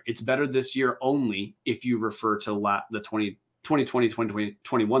better. It's better this year only if you refer to the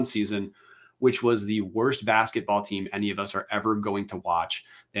 2020-2021 season, which was the worst basketball team any of us are ever going to watch.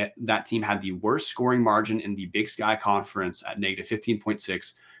 That team had the worst scoring margin in the Big Sky Conference at negative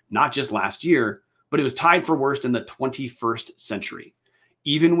 15.6, not just last year, but it was tied for worst in the 21st century.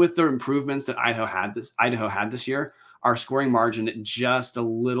 Even with the improvements that Idaho had this year, our scoring margin just a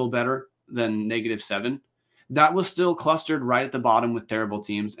little better than -7. That was still clustered right at the bottom with terrible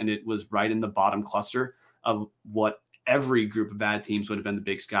teams, and it was right in the bottom cluster of what every group of bad teams would have been the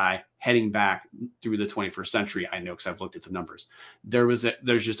Big Sky heading back through the 21st century. I know because I've looked at the numbers. There's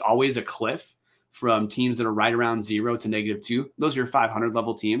just always a cliff from teams that are right around 0 to -2. Those are your 500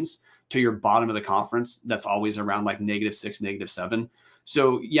 level teams to your bottom of the conference. That's always around like -6, -7.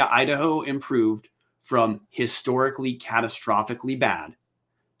 So yeah, Idaho improved from historically catastrophically bad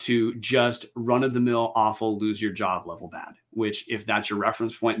to just run-of-the-mill, awful, lose-your-job level bad, which if that's your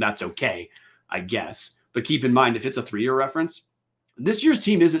reference point, that's okay, I guess. But keep in mind, if it's a 3-year reference, this year's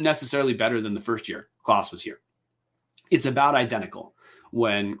team isn't necessarily better than the first year Klaus was here. It's about identical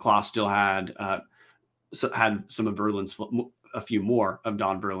when Klaus still had some of Verlin's, a few more of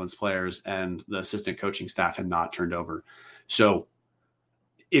Don Verlin's players, and the assistant coaching staff had not turned over. So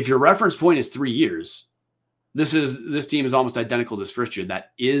if your reference point is 3 years, this team is almost identical to this first year.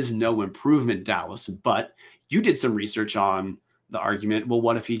 That is no improvement, Dallas, but you did some research on the argument. Well,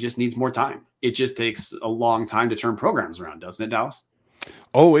 what if he just needs more time? It just takes a long time to turn programs around, doesn't it, Dallas?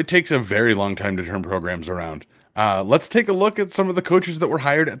 Oh, it takes a very long time to turn programs around. Let's take a look at some of the coaches that were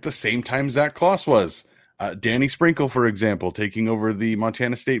hired at the same time Zach Klaus was. Danny Sprinkle, for example, taking over the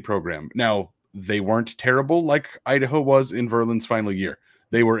Montana State program. Now, they weren't terrible like Idaho was in Verlin's final year.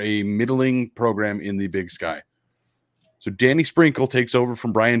 They were a middling program in the Big Sky. So Danny Sprinkle takes over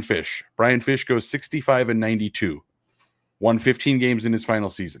from Brian Fish. Brian Fish goes 65-92, won 15 games in his final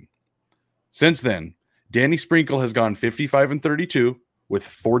season. Since then, Danny Sprinkle has gone 55-32 with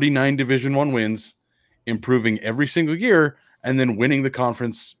 49 Division I wins, improving every single year, and then winning the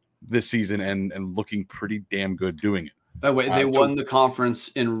conference this season and looking pretty damn good doing it. By the way, they won the conference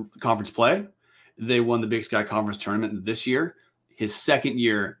in conference play. They won the Big Sky Conference tournament this year. His second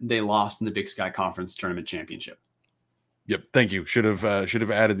year, they lost in the Big Sky Conference tournament championship. Yep, thank you. Should have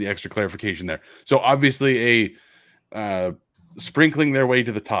added the extra clarification there. So obviously a sprinkling their way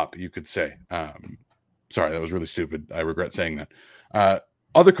to the top, you could say. Sorry, that was really stupid. I regret saying that.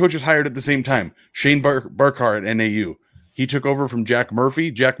 Other coaches hired at the same time. Shane Burkhart at NAU. He took over from Jack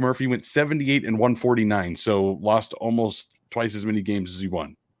Murphy. Jack Murphy went 78-149, so lost almost twice as many games as he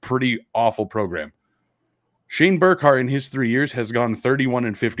won. Pretty awful program. Shane Burkhart in his 3 years has gone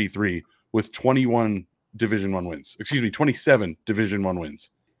 31-53 with 27 Division I wins.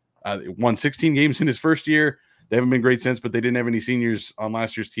 Won 16 games in his first year. They haven't been great since, but they didn't have any seniors on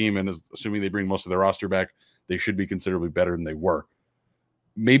last year's team, and assuming they bring most of their roster back, they should be considerably better than they were.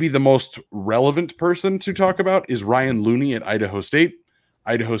 Maybe the most relevant person to talk about is Ryan Looney at Idaho State.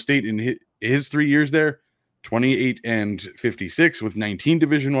 Idaho State in his 3 years there, 28-56 with 19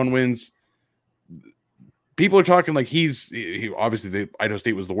 Division I wins. People are talking like obviously Idaho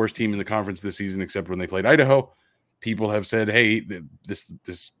State was the worst team in the conference this season, except when they played Idaho. People have said, hey,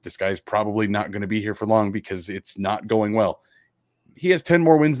 this guy's probably not going to be here for long because it's not going well. He has 10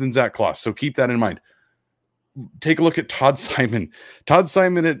 more wins than Zach Klaus, so keep that in mind. Take a look at Todd Simon. Todd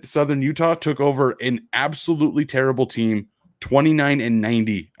Simon at Southern Utah took over an absolutely terrible team,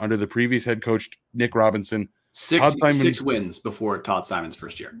 29-90 under the previous head coach, Nick Robinson. Six wins before Todd Simon's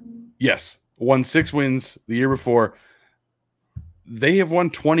first year. Yes, won 6 wins the year before. They have won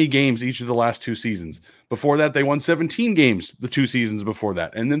 20 games each of the last 2 seasons. Before that, they won 17 games the 2 seasons before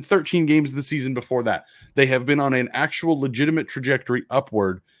that, and then 13 games the season before that. They have been on an actual legitimate trajectory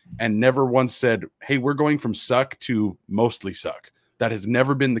upward and never once said, hey, we're going from suck to mostly suck. That has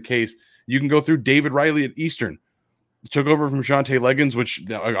never been the case. You can go through David Riley at Eastern. Took over from Shante Leggins, which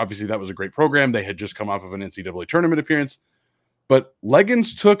obviously that was a great program. They had just come off of an NCAA tournament appearance. But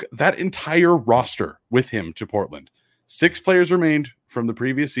Leggins took that entire roster with him to Portland. 6 players remained from the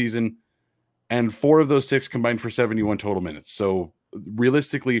previous season, and 4 of those 6 combined for 71 total minutes. So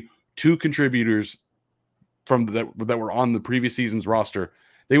realistically, 2 contributors from that were on the previous season's roster.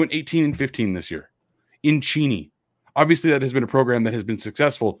 They went 18-15 this year in Cheney. Obviously, that has been a program that has been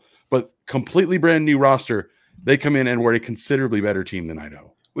successful, but completely brand new roster. They come in and were a considerably better team than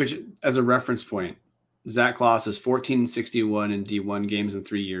Idaho. Which, as a reference point, Zach Kloss is 14-61 in D1 games in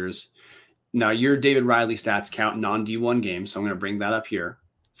 3 years. Now, your David Riley stats count non-D1 games, so I'm going to bring that up here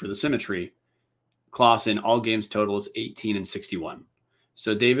for the symmetry. Kloss in all games total is 18-61.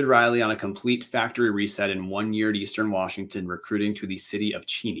 So David Riley on a complete factory reset in 1 year at Eastern Washington, recruiting to the city of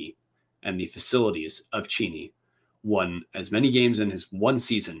Cheney and the facilities of Cheney, won as many games in his one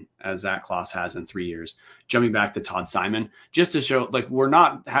season as Zach Kloss has in 3 years. Jumping back to Todd Simon, just to show, like, we're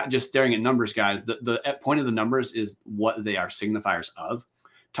not just staring at numbers, guys. The point of the numbers is what they are signifiers of.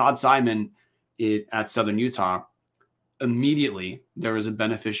 Todd Simon at Southern Utah, immediately there was a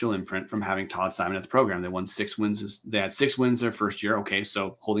beneficial imprint from having Todd Simon at the program. They won 6 wins. They had 6 wins their first year. Okay,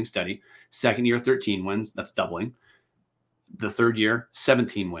 so holding steady. Second year, 13 wins. That's doubling. The third year,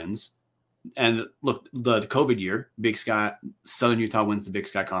 17 wins. And look, the COVID year, Big Sky, Southern Utah wins the Big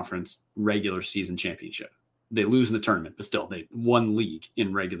Sky Conference regular season championship. They lose in the tournament, but still, they won league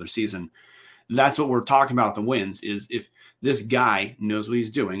in regular season. That's what we're talking about. The wins is if this guy knows what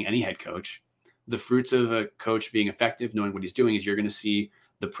he's doing, any head coach, the fruits of a coach being effective, knowing what he's doing, is you're going to see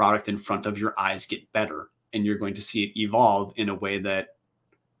the product in front of your eyes get better, and you're going to see it evolve in a way that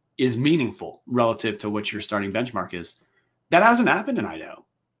is meaningful relative to what your starting benchmark is. That hasn't happened in Idaho.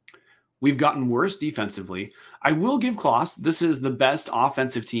 We've gotten worse defensively. I will give Kloss, this is the best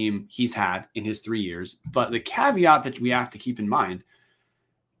offensive team he's had in his 3 years. But the caveat that we have to keep in mind,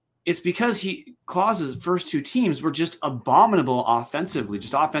 it's because Kloss's first 2 teams were just abominable offensively,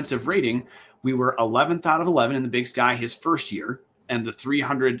 just offensive rating. We were 11th out of 11 in the Big Sky his first year, and the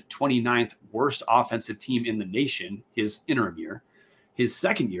 329th worst offensive team in the nation his interim year. His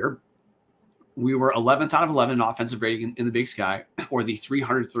second year, we were 11th out of 11 in offensive rating in the Big Sky, or the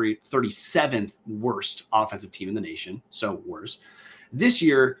 337th worst offensive team in the nation, so worse. This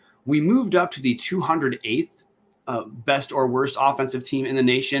year, we moved up to the 208th best or worst offensive team in the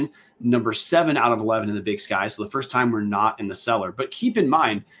nation, number 7 out of 11 in the Big Sky, so the first time we're not in the cellar. But keep in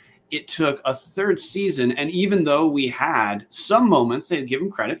mind, it took a third season, and even though we had some moments, they give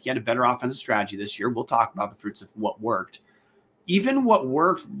him credit, he had a better offensive strategy this year. We'll talk about the fruits of what worked. Even what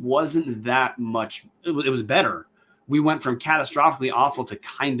worked wasn't that much. It was better. We went from catastrophically awful to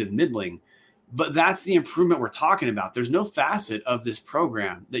kind of middling, but that's the improvement we're talking about. There's no facet of this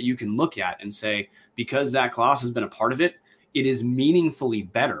program that you can look at and say, because Zach Kloss has been a part of it, it is meaningfully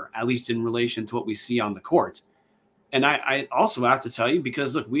better, at least in relation to what we see on the court. And I also have to tell you,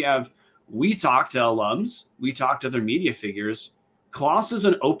 because look, we talk to alums, we talk to other media figures. Kloss is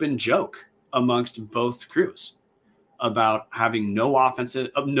an open joke amongst both crews about having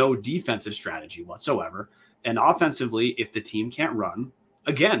no defensive strategy whatsoever. And offensively, if the team can't run,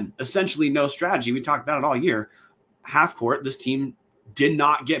 again, essentially no strategy. We talked about it all year. Half court, this team did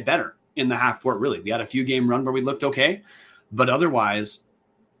not get better in the half court, really. We had a few game run where we looked okay, but otherwise,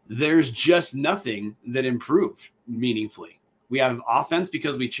 there's just nothing that improved meaningfully. We have offense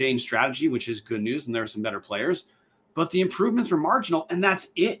because we changed strategy, which is good news, and there are some better players, but the improvements were marginal, and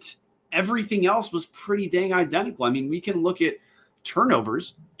that's it. Everything else was pretty dang identical. I mean, we can look at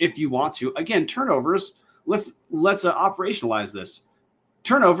turnovers if you want to. Again, turnovers, let's operationalize this.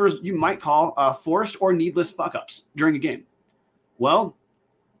 Turnovers you might call forced or needless fuck-ups during a game. Well,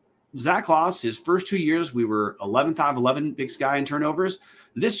 Zach Kloss, his first 2 years, we were 11th out of 11 Big Sky in turnovers.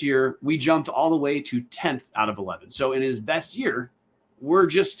 This year, we jumped all the way to 10th out of 11. So in his best year, we're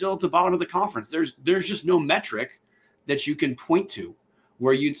just still at the bottom of the conference. There's just no metric that you can point to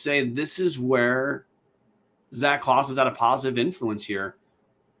where you'd say this is where Zach Kloss is at a positive influence here.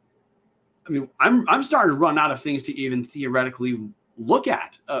 I mean, I'm starting to run out of things to even theoretically look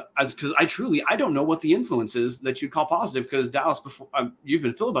at, because I don't know what the influence is that you'd call positive. Because Dallas, before you've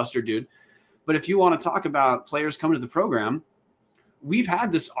been filibuster, dude. But if you want to talk about players coming to the program, we've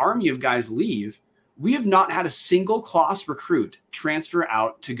had this army of guys leave. We have not had a single Kloss recruit transfer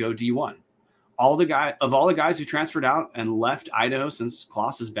out to go D1. All the guys who transferred out and left Idaho since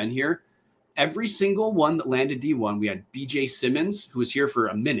Kloss has been here, every single one that landed D1, we had BJ Simmons, who was here for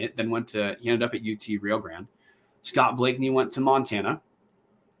a minute, then he ended up at UT Rio Grande. Scott Blakeney went to Montana.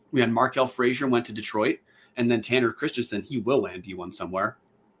 We had Markel Frazier went to Detroit, and then Tanner Christensen, he will land D1 somewhere.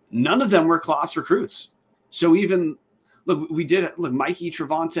 None of them were Kloss recruits. So even Mikey,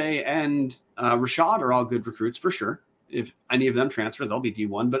 Travante, and Rashad are all good recruits for sure. If any of them transfer, they'll be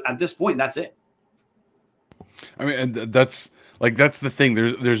D1. But at this point, that's it. I mean, that's the thing.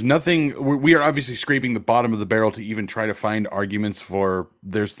 There's nothing. We are obviously scraping the bottom of the barrel to even try to find arguments for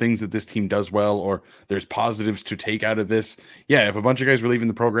there's things that this team does well, or there's positives to take out of this. Yeah, if a bunch of guys were leaving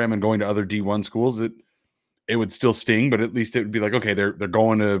the program and going to other D1 schools, it would still sting, but at least it would be like, okay, they're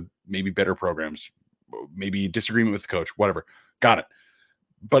going to maybe better programs, maybe disagreement with the coach, whatever. Got it.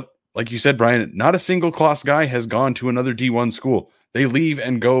 But like you said, Brian, not a single Class guy has gone to another D1 school. They leave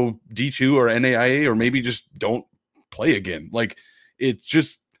and go D2 or NAIA, or maybe just don't play again. Like,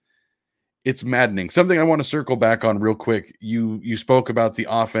 it's maddening. Something I want to circle back on real quick. You spoke about the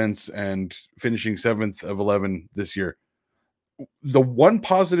offense and finishing 7th of 11 this year. The one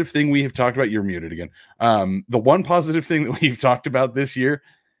positive thing we have talked about, you're muted again. The one positive thing that we've talked about this year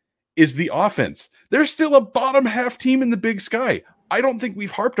is the offense. There's still a bottom half team in the Big Sky. I don't think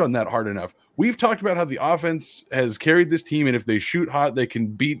we've harped on that hard enough. We've talked about how the offense has carried this team, and if they shoot hot, they can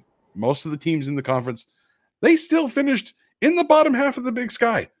beat most of the teams in the conference. They still finished in the bottom half of the Big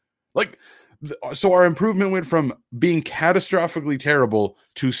Sky. Like, so our improvement went from being catastrophically terrible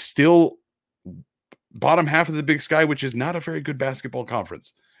to still bottom half of the Big Sky, which is not a very good basketball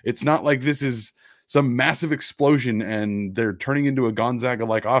conference. It's not like this is some massive explosion and they're turning into a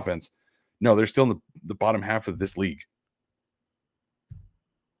Gonzaga-like offense. No, they're still in the bottom half of this league.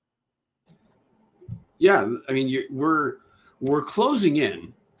 Yeah, I mean, we're closing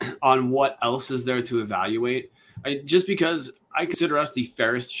in on what else is there to evaluate. Just because I consider us the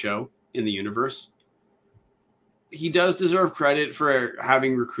fairest show in the universe, he does deserve credit for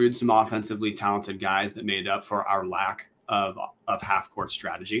having recruited some offensively talented guys that made up for our lack of half-court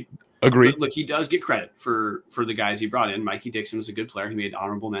strategy. Agreed. Look, he does get credit for the guys he brought in. Mikey Dixon was a good player. He made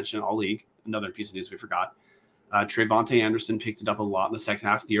honorable mention All-League. Another piece of news we forgot. Trayvonte Anderson picked it up a lot in the second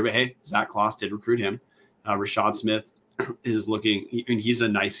half of the year, but hey, Zach Kloss did recruit him. Rashad Smith is looking, I mean, he's a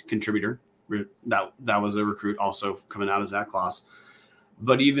nice contributor. That was a recruit also coming out of Zach Kloss.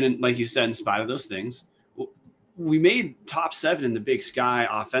 But even like you said, in spite of those things, we made top 7 in the Big Sky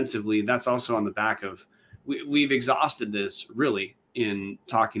offensively. That's also on the back of we've exhausted this really in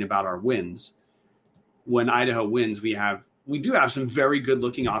talking about our wins. When Idaho wins, we do have some very good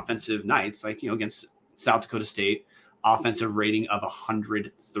looking offensive nights, like, against South Dakota State, offensive rating of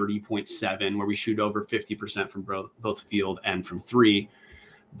 130.7, where we shoot over 50% from both field and from three.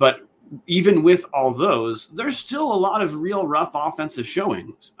 But even with all those, there's still a lot of real rough offensive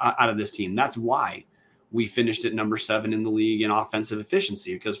showings out of this team. That's why we finished at number 7 in the league in offensive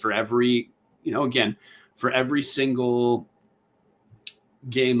efficiency, because for every, for every single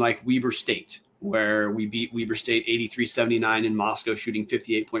game like Weber State, where we beat Weber State 83-79 in Moscow, shooting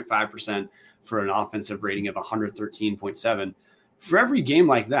 58.5% for an offensive rating of 113.7. For every game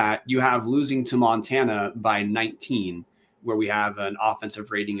like that, you have losing to Montana by 19, where we have an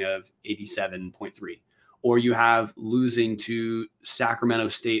offensive rating of 87.3. Or you have losing to Sacramento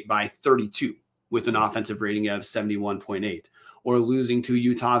State by 32 with an offensive rating of 71.8. Or losing to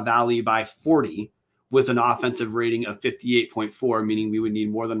Utah Valley by 40 with an offensive rating of 58.4, meaning we would need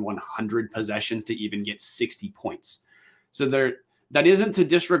more than 100 possessions to even get 60 points. So that isn't to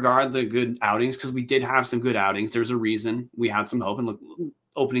disregard the good outings, because we did have some good outings. There's a reason we had some hope. And look,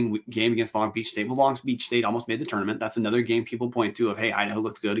 opening game against Long Beach State. Well, Long Beach State almost made the tournament. That's another game people point to of, hey, Idaho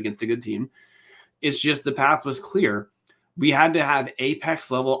looked good against a good team. It's just the path was clear. We had to have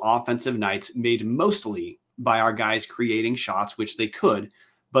apex level offensive nights made mostly by our guys creating shots, which they could,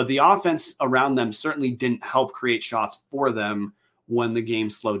 but the offense around them certainly didn't help create shots for them when the game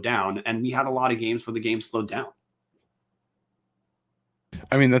slowed down. And we had a lot of games where the game slowed down.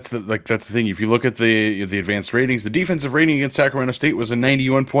 I mean, that's the thing. If you look at the advanced ratings, the defensive rating against Sacramento State was a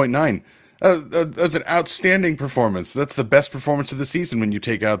 91.9. That's an outstanding performance. That's the best performance of the season when you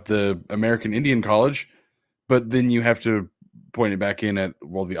take out the American Indian College. But then you have to point it back in at,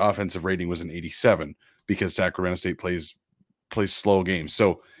 well, the offensive rating was an 87 because Sacramento State plays slow games.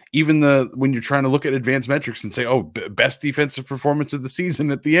 So even when you're trying to look at advanced metrics and say, oh, best defensive performance of the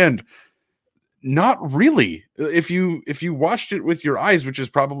season at the end, not really. If you watched it with your eyes, which is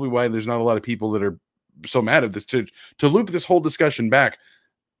probably why there's not a lot of people that are so mad at this, to loop this whole discussion back,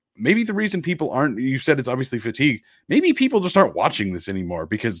 maybe the reason people aren't, you said it's obviously fatigue, maybe people just aren't watching this anymore,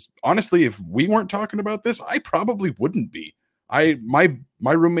 because honestly, if we weren't talking about this, I probably wouldn't be. My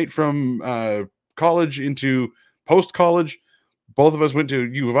roommate from college into post-college, both of us went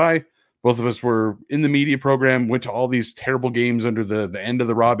to U of I. Both of us were in the media program, went to all these terrible games under the end of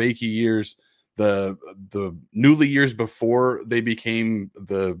the Rob Akey years, the Newly years before they became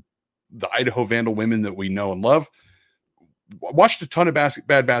the Idaho Vandal women that we know and love. Watched a ton of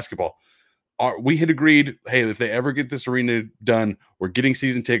bad basketball. We had agreed, hey, if they ever get this arena done, we're getting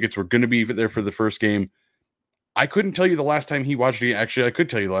season tickets. We're going to be there for the first game. I couldn't tell you the last time he watched a game. Actually, I could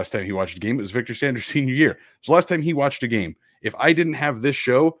tell you the last time he watched a game. It was Victor Sanders' senior year. It was the last time he watched a game. If I didn't have this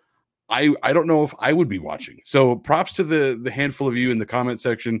show, I don't know if I would be watching. So props to the handful of you in the comment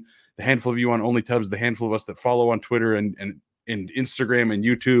section, the handful of you on Only Tubs, the handful of us that follow on Twitter and Instagram and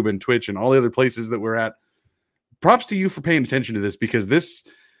YouTube and Twitch and all the other places that we're at. Props to you for paying attention to this, because this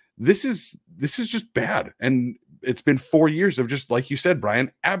This is just bad. And it's been 4 years of just, like you said,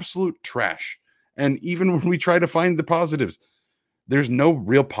 Brian, absolute trash. And even when we try to find the positives, there's no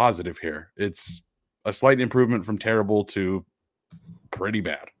real positive here. It's a slight improvement from terrible to pretty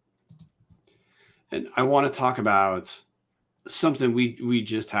bad. And I want to talk about something we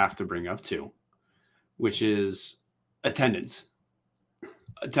just have to bring up too, which is attendance.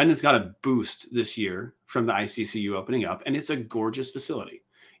 Attendance got a boost this year from the ICCU opening up, and it's a gorgeous facility.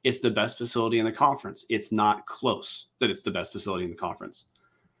 It's the best facility in the conference. It's not close that it's the best facility in the conference.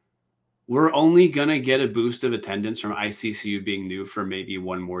 We're only going to get a boost of attendance from ICCU being new for maybe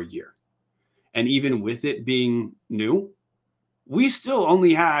one more year. And even with it being new, we still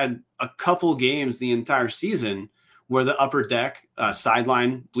only had a couple games the entire season where the upper deck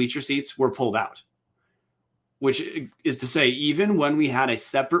sideline bleacher seats were pulled out, which is to say, even when we had a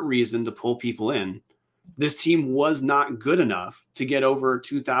separate reason to pull people in, this team was not good enough to get over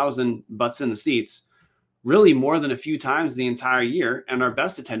 2,000 butts in the seats really more than a few times the entire year. And our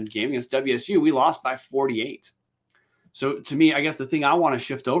best attended game against WSU, we lost by 48. So to me, I guess the thing I want to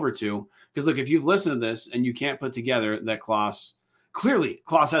shift over to, because look, if you've listened to this and you can't put together that Klaus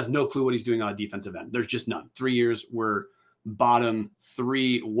has no clue what he's doing on a defensive end. There's just none. 3 years, we're bottom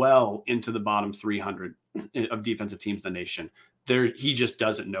three, well into the bottom 300 of defensive teams in the nation. He just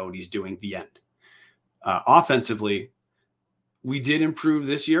doesn't know what he's doing, the end. Offensively, we did improve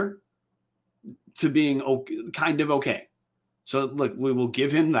this year to being kind of okay. So look, we will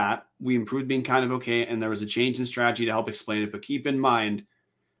give him that. We improved being kind of okay, and there was a change in strategy to help explain it. But keep in mind,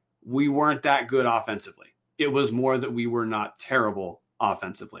 we weren't that good offensively. It was more that we were not terrible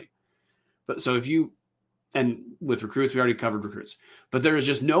offensively. But so and with recruits, we already covered recruits. But there is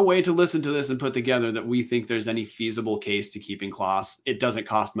just no way to listen to this and put together that we think there's any feasible case to keeping Klaus. It doesn't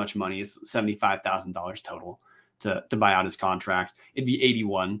cost much money. It's $75,000 total to buy out his contract. It'd be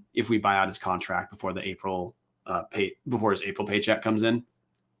 $81,000 if we buy out his contract before the before his April paycheck comes in.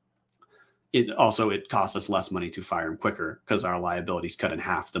 It costs us less money to fire him quicker because our liability's cut in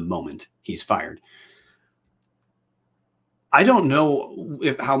half the moment he's fired. I don't know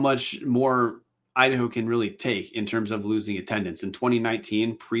how much more Idaho can really take in terms of losing attendance. In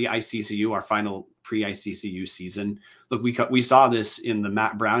 2019, pre-ICCU, our final pre-ICCU season, look, we saw this in the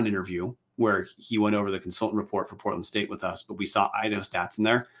Matt Brown interview where he went over the consultant report for Portland State with us, but we saw Idaho stats in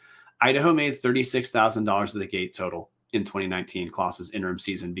there. Idaho made $36,000 at the gate total in 2019, Klaus's interim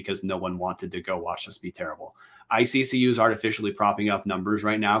season, because no one wanted to go watch us be terrible. ICCU is artificially propping up numbers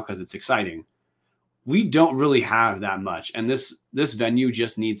right now because it's exciting. We don't really have that much. And this venue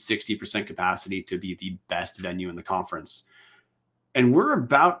just needs 60% capacity to be the best venue in the conference. And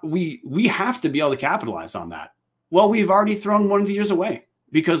we have to be able to capitalize on that. Well, we've already thrown one of the years away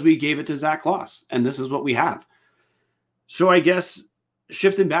because we gave it to Zach Klaus, and this is what we have. So I guess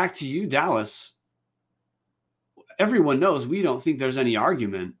shifting back to you, Dallas, everyone knows we don't think there's any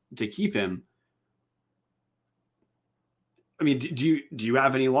argument to keep him. I mean, do you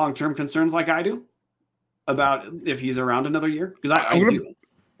have any long-term concerns like I do about if he's around another year? Because I'm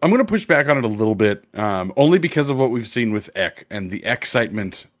going to push back on it a little bit, only because of what we've seen with Eck and the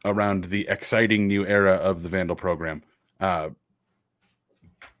excitement around the exciting new era of the Vandal program.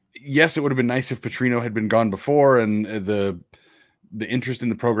 Yes, it would have been nice if Petrino had been gone before and the interest in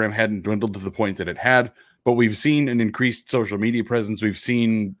the program hadn't dwindled to the point that it had. But we've seen an increased social media presence. We've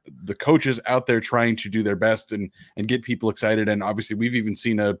seen the coaches out there trying to do their best and get people excited. And obviously, we've even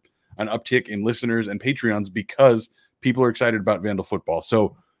seen an uptick in listeners and Patreons because people are excited about Vandal football.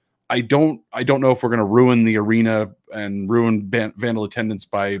 So I don't know if we're going to ruin the arena and ruin Vandal attendance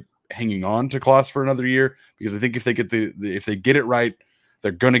by hanging on to Klaus for another year, because I think if they get it right,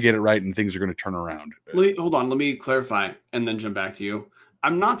 they're going to get it right and things are going to turn around. Hold on. Let me clarify and then jump back to you.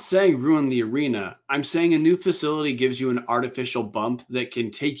 I'm not saying ruin the arena. I'm saying a new facility gives you an artificial bump that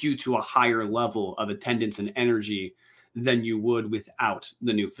can take you to a higher level of attendance and energy than you would without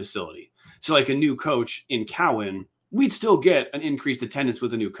the new facility. So like a new coach in Cowan, we'd still get an increased attendance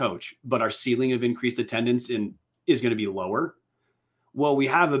with a new coach, but our ceiling of increased attendance is going to be lower. Well, we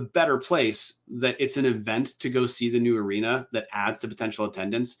have a better place that it's an event to go see the new arena that adds to potential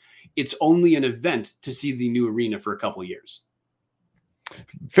attendance. It's only an event to see the new arena for a couple of years.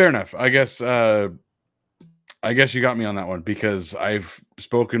 Fair enough. I guess you got me on that one, because I've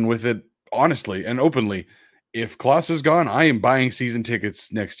spoken with it honestly and openly. If Klaus is gone, I am buying season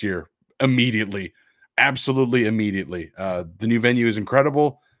tickets next year immediately. Absolutely immediately. The new venue is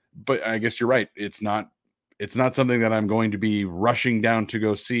incredible, but I guess you're right. It's not something that I'm going to be rushing down to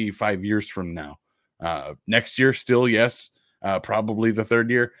go see 5 years from now. Next year, still, yes. Probably the third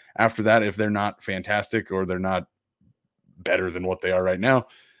year. After that, if they're not fantastic or they're not better than what they are right now,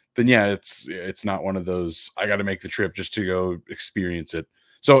 then yeah, it's not one of those, I got to make the trip just to go experience it.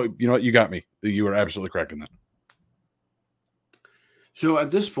 So, you know what? You got me. You were absolutely correct in that. So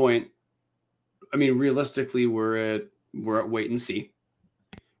at this point, I mean, realistically, we're at wait and see.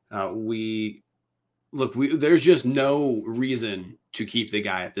 There's just no reason to keep the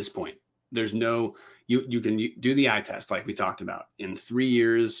guy at this point. There's no, you can do the eye test like we talked about. In 3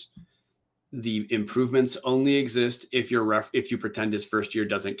 years, the improvements only exist if you pretend his first year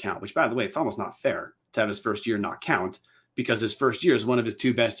doesn't count, which, by the way, it's almost not fair to have his first year not count, because his first year is one of his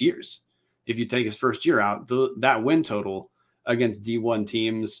 2 best years. If you take his first year out, that win total against D1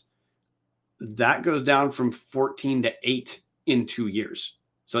 teams, that goes down from 14 to 8 in 2 years.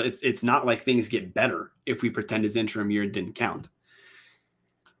 So it's not like things get better if we pretend his interim year didn't count.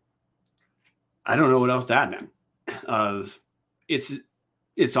 I don't know what else to add, man.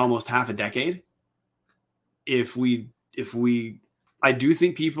 It's almost half a decade. I do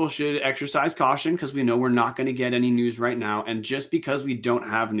think people should exercise caution, because we know we're not going to get any news right now. And just because we don't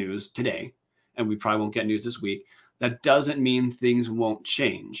have news today, and we probably won't get news this week, that doesn't mean things won't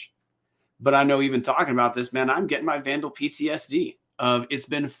change. But I know, even talking about this, man, I'm getting my Vandal PTSD. It's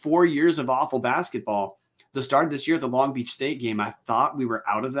been 4 years of awful basketball. The start of this year at the Long Beach State game, I thought we were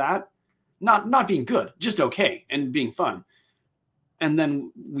out of that. Not being good, just okay, and being fun. And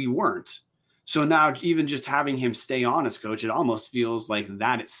then we weren't. So now, even just having him stay on as coach, it almost feels like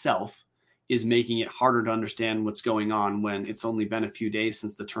that itself is making it harder to understand what's going on when it's only been a few days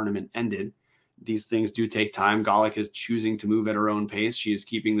since the tournament ended. These things do take time. Golic is choosing to move at her own pace. She is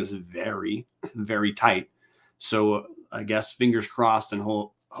keeping this very, very tight. So I guess fingers crossed, and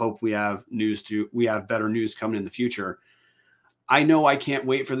hope we have better news coming in the future. I know I can't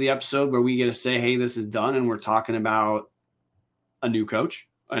wait for the episode where we get to say, hey, this is done, and we're talking about a new coach,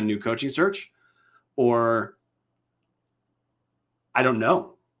 a new coaching search, or I don't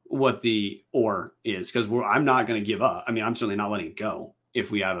know what the or is, because I'm not going to give up. I mean, I'm certainly not letting it go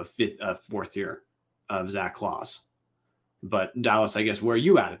if we have a fourth year of Zach Claus. But Dallas, I guess, where are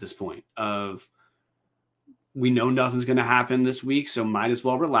you at this point? We know nothing's going to happen this week, so might as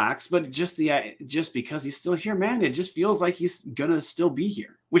well relax. But just because he's still here, man, it just feels like he's going to still be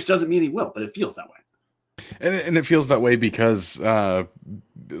here, which doesn't mean he will, but it feels that way. And it feels that way because,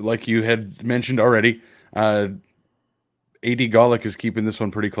 like you had mentioned already, AD Golic is keeping this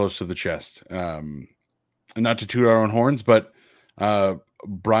one pretty close to the chest. And not to toot our own horns, but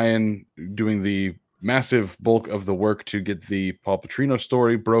Brian doing the massive bulk of the work to get the Paul Petrino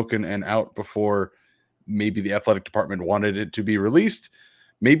story broken and out before maybe the athletic department wanted it to be released.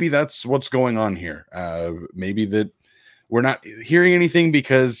 Maybe that's what's going on here. Maybe that we're not hearing anything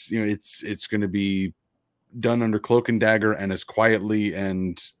because, you know, it's going to be done under cloak and dagger and as quietly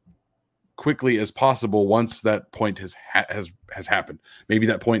and quickly as possible once that point has happened. Maybe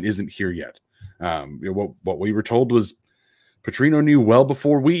that point isn't here yet. What we were told was Petrino knew well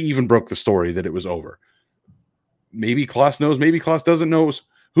before we even broke the story that it was over. Maybe Klaus knows, maybe Klaus doesn't know.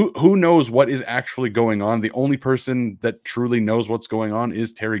 Who knows what is actually going on? The only person that truly knows what's going on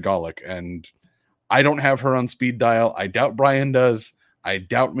is Terry Golic, and I don't have her on speed dial. I doubt Brian does. I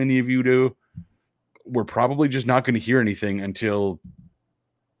doubt many of you do. We're probably just not going to hear anything until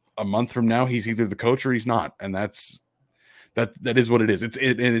a month from now. He's either the coach or he's not, and that is what it is. It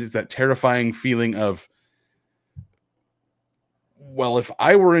is that terrifying feeling of, well, if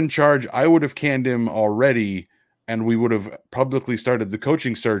I were in charge, I would have canned him already, and we would have publicly started the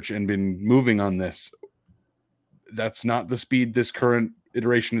coaching search and been moving on this. That's not the speed this current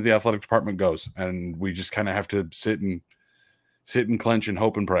iteration of the athletic department goes, and we just kind of have to sit and clench and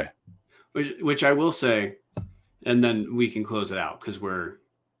hope and pray. Which I will say, and then we can close it out, because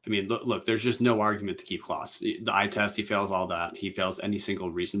look, there's just no argument to keep Klaus. The eye test, he fails all that. He fails any single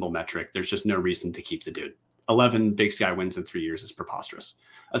reasonable metric. There's just no reason to keep the dude. 11 Big Sky wins in 3 years is preposterous,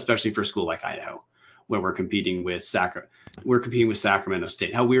 especially for a school like Idaho, where we're competing with Sacramento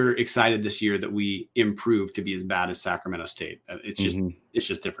State. How we were excited this year that we improved to be as bad as Sacramento State. It's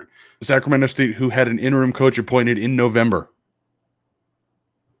just different. Sacramento State, who had an interim coach appointed in November.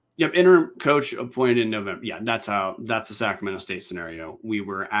 Yep, interim coach appointed in November. Yeah, that's the Sacramento State scenario. We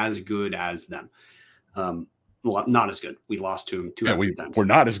were as good as them. Well, not as good. We lost to them 2 or 3 times. We're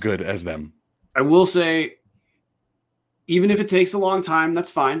not as good as them. I will say, even if it takes a long time, that's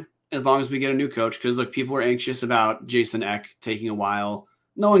fine, as long as we get a new coach. Because look, people are anxious about Jason Eck taking a while.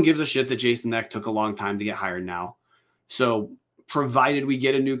 No one gives a shit that Jason Eck took a long time to get hired now. So provided we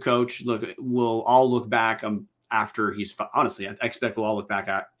get a new coach, look, we'll all look back after he's honestly, I expect we'll all look back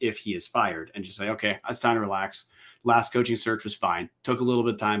at if he is fired and just say, okay, it's time to relax. Last coaching search was fine. Took a little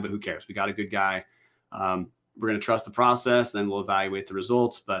bit of time, but who cares? We got a good guy. we're going to trust the process, then we'll evaluate the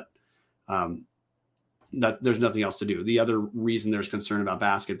results. But there's nothing else to do. The other reason there's concern about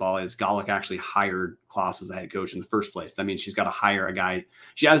basketball is Golic actually hired Kloss as the head coach in the first place. That means she's got to hire a guy.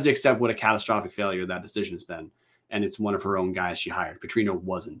 She has to accept what a catastrophic failure that decision has been. And it's one of her own guys she hired. Petrino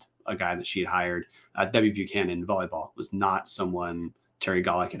wasn't a guy that she had hired. Debbie Buchanan in volleyball was not someone Terry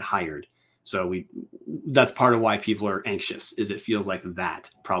Golic had hired. So that's part of why people are anxious, is it feels like that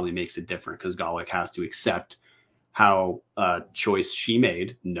probably makes it different because Golic has to accept how choice she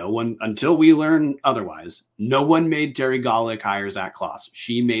made. No one, until we learn otherwise, no one made Terry Golic hire Zach Kloss.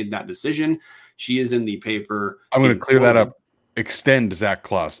 She made that decision. She is in the paper. I'm going to clear that up. Extend Zach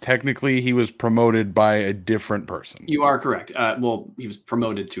Kloss. Technically, he was promoted by a different person. You are correct. Well, he was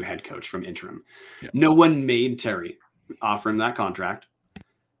promoted to head coach from interim. Yeah. No one made Terry offer him that contract.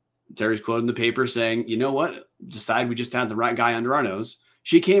 Terry's quoted in the paper saying, you know what? Decide we just had the right guy under our nose.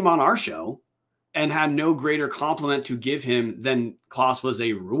 She came on our show and had no greater compliment to give him than Kloss was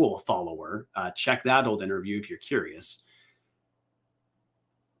a rule follower. Check that old interview if you're curious.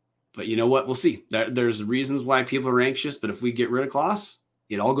 But you know what? We'll see. There's reasons why people are anxious, but if we get rid of Kloss,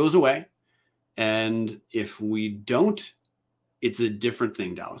 it all goes away. And if we don't, it's a different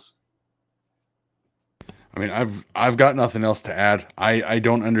thing, Dallas. I mean, I've got nothing else to add. I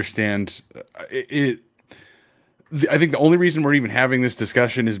don't understand it. I think the only reason we're even having this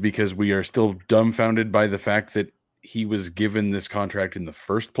discussion is because we are still dumbfounded by the fact that he was given this contract in the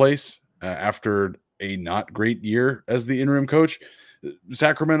first place after a not great year as the interim coach.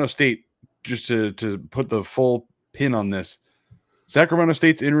 Sacramento State, just to put the full pin on this, Sacramento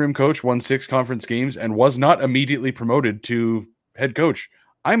State's interim coach won 6 conference games and was not immediately promoted to head coach.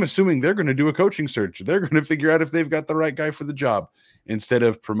 I'm assuming they're going to do a coaching search. They're going to figure out if they've got the right guy for the job instead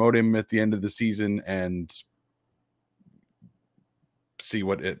of promote him at the end of the season and see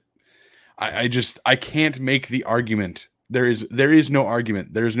what it. I can't make the argument. There is no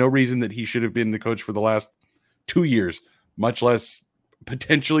argument. There's no reason that he should have been the coach for the last 2 years, much less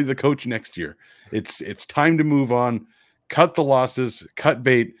potentially the coach next year. It's time to move on, cut the losses, cut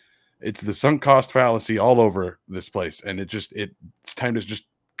bait. It's the sunk cost fallacy all over this place, and it's time to just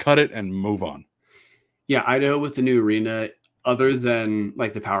cut it and move on. Yeah, Idaho with the new arena, other than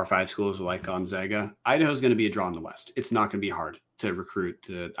like the Power 5 schools like Gonzaga, Idaho is going to be a draw in the West. It's not going to be hard to recruit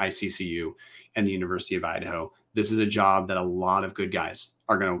to ICCU and the University of Idaho. This is a job that a lot of good guys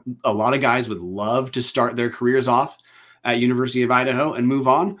a lot of guys would love to start their careers off at University of Idaho and move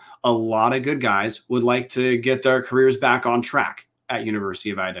on. A lot of good guys would like to get their careers back on track at University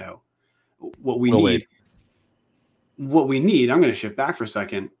of Idaho. What we need, I'm going to shift back for a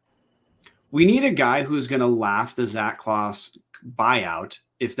second. We need a guy who's going to laugh the Zach Kloss buyout.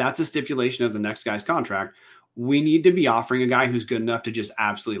 If that's a stipulation of the next guy's contract, we need to be offering a guy who's good enough to just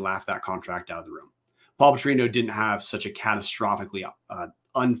absolutely laugh that contract out of the room. Paul Petrino didn't have such a catastrophically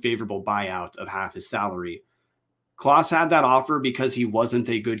unfavorable buyout of half his salary. Kloss had that offer because he wasn't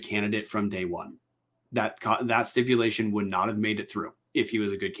a good candidate from day one. That stipulation would not have made it through if he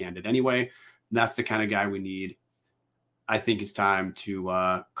was a good candidate anyway. That's the kind of guy we need. I think it's time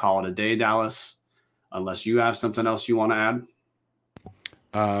to call it a day, Dallas, unless you have something else you want to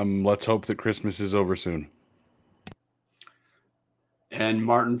add. Let's hope that Christmas is over soon. And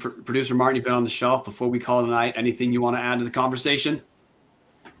Martin, producer Martin, you've been on the shelf. Before we call it a night, anything you want to add to the conversation?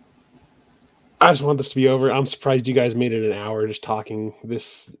 I just want this to be over. I'm surprised you guys made it an hour just talking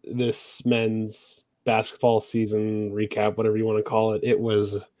this men's basketball season recap, whatever you want to call it. It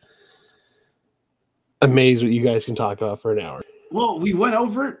was amazed what you guys can talk about for an hour. Well, we went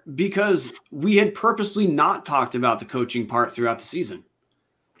over it because we had purposely not talked about the coaching part throughout the season.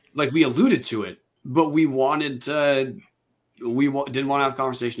 Like, we alluded to it, but we didn't want to have a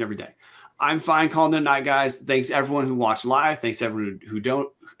conversation every day. I'm fine calling it a night, guys. Thanks everyone who watched live. Thanks everyone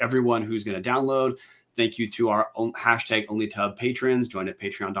everyone who's going to download. Thank you to our own #OnlyTub patrons. Join at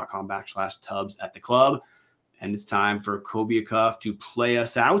patreon.com/Tubs at the club. And it's time for Kobiakov to play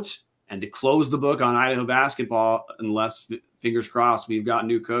us out and to close the book on Idaho basketball, unless, fingers crossed, we've got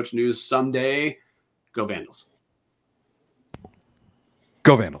new coach news someday. Go Vandals.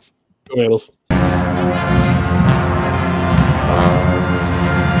 Go Vandals. Go Vandals.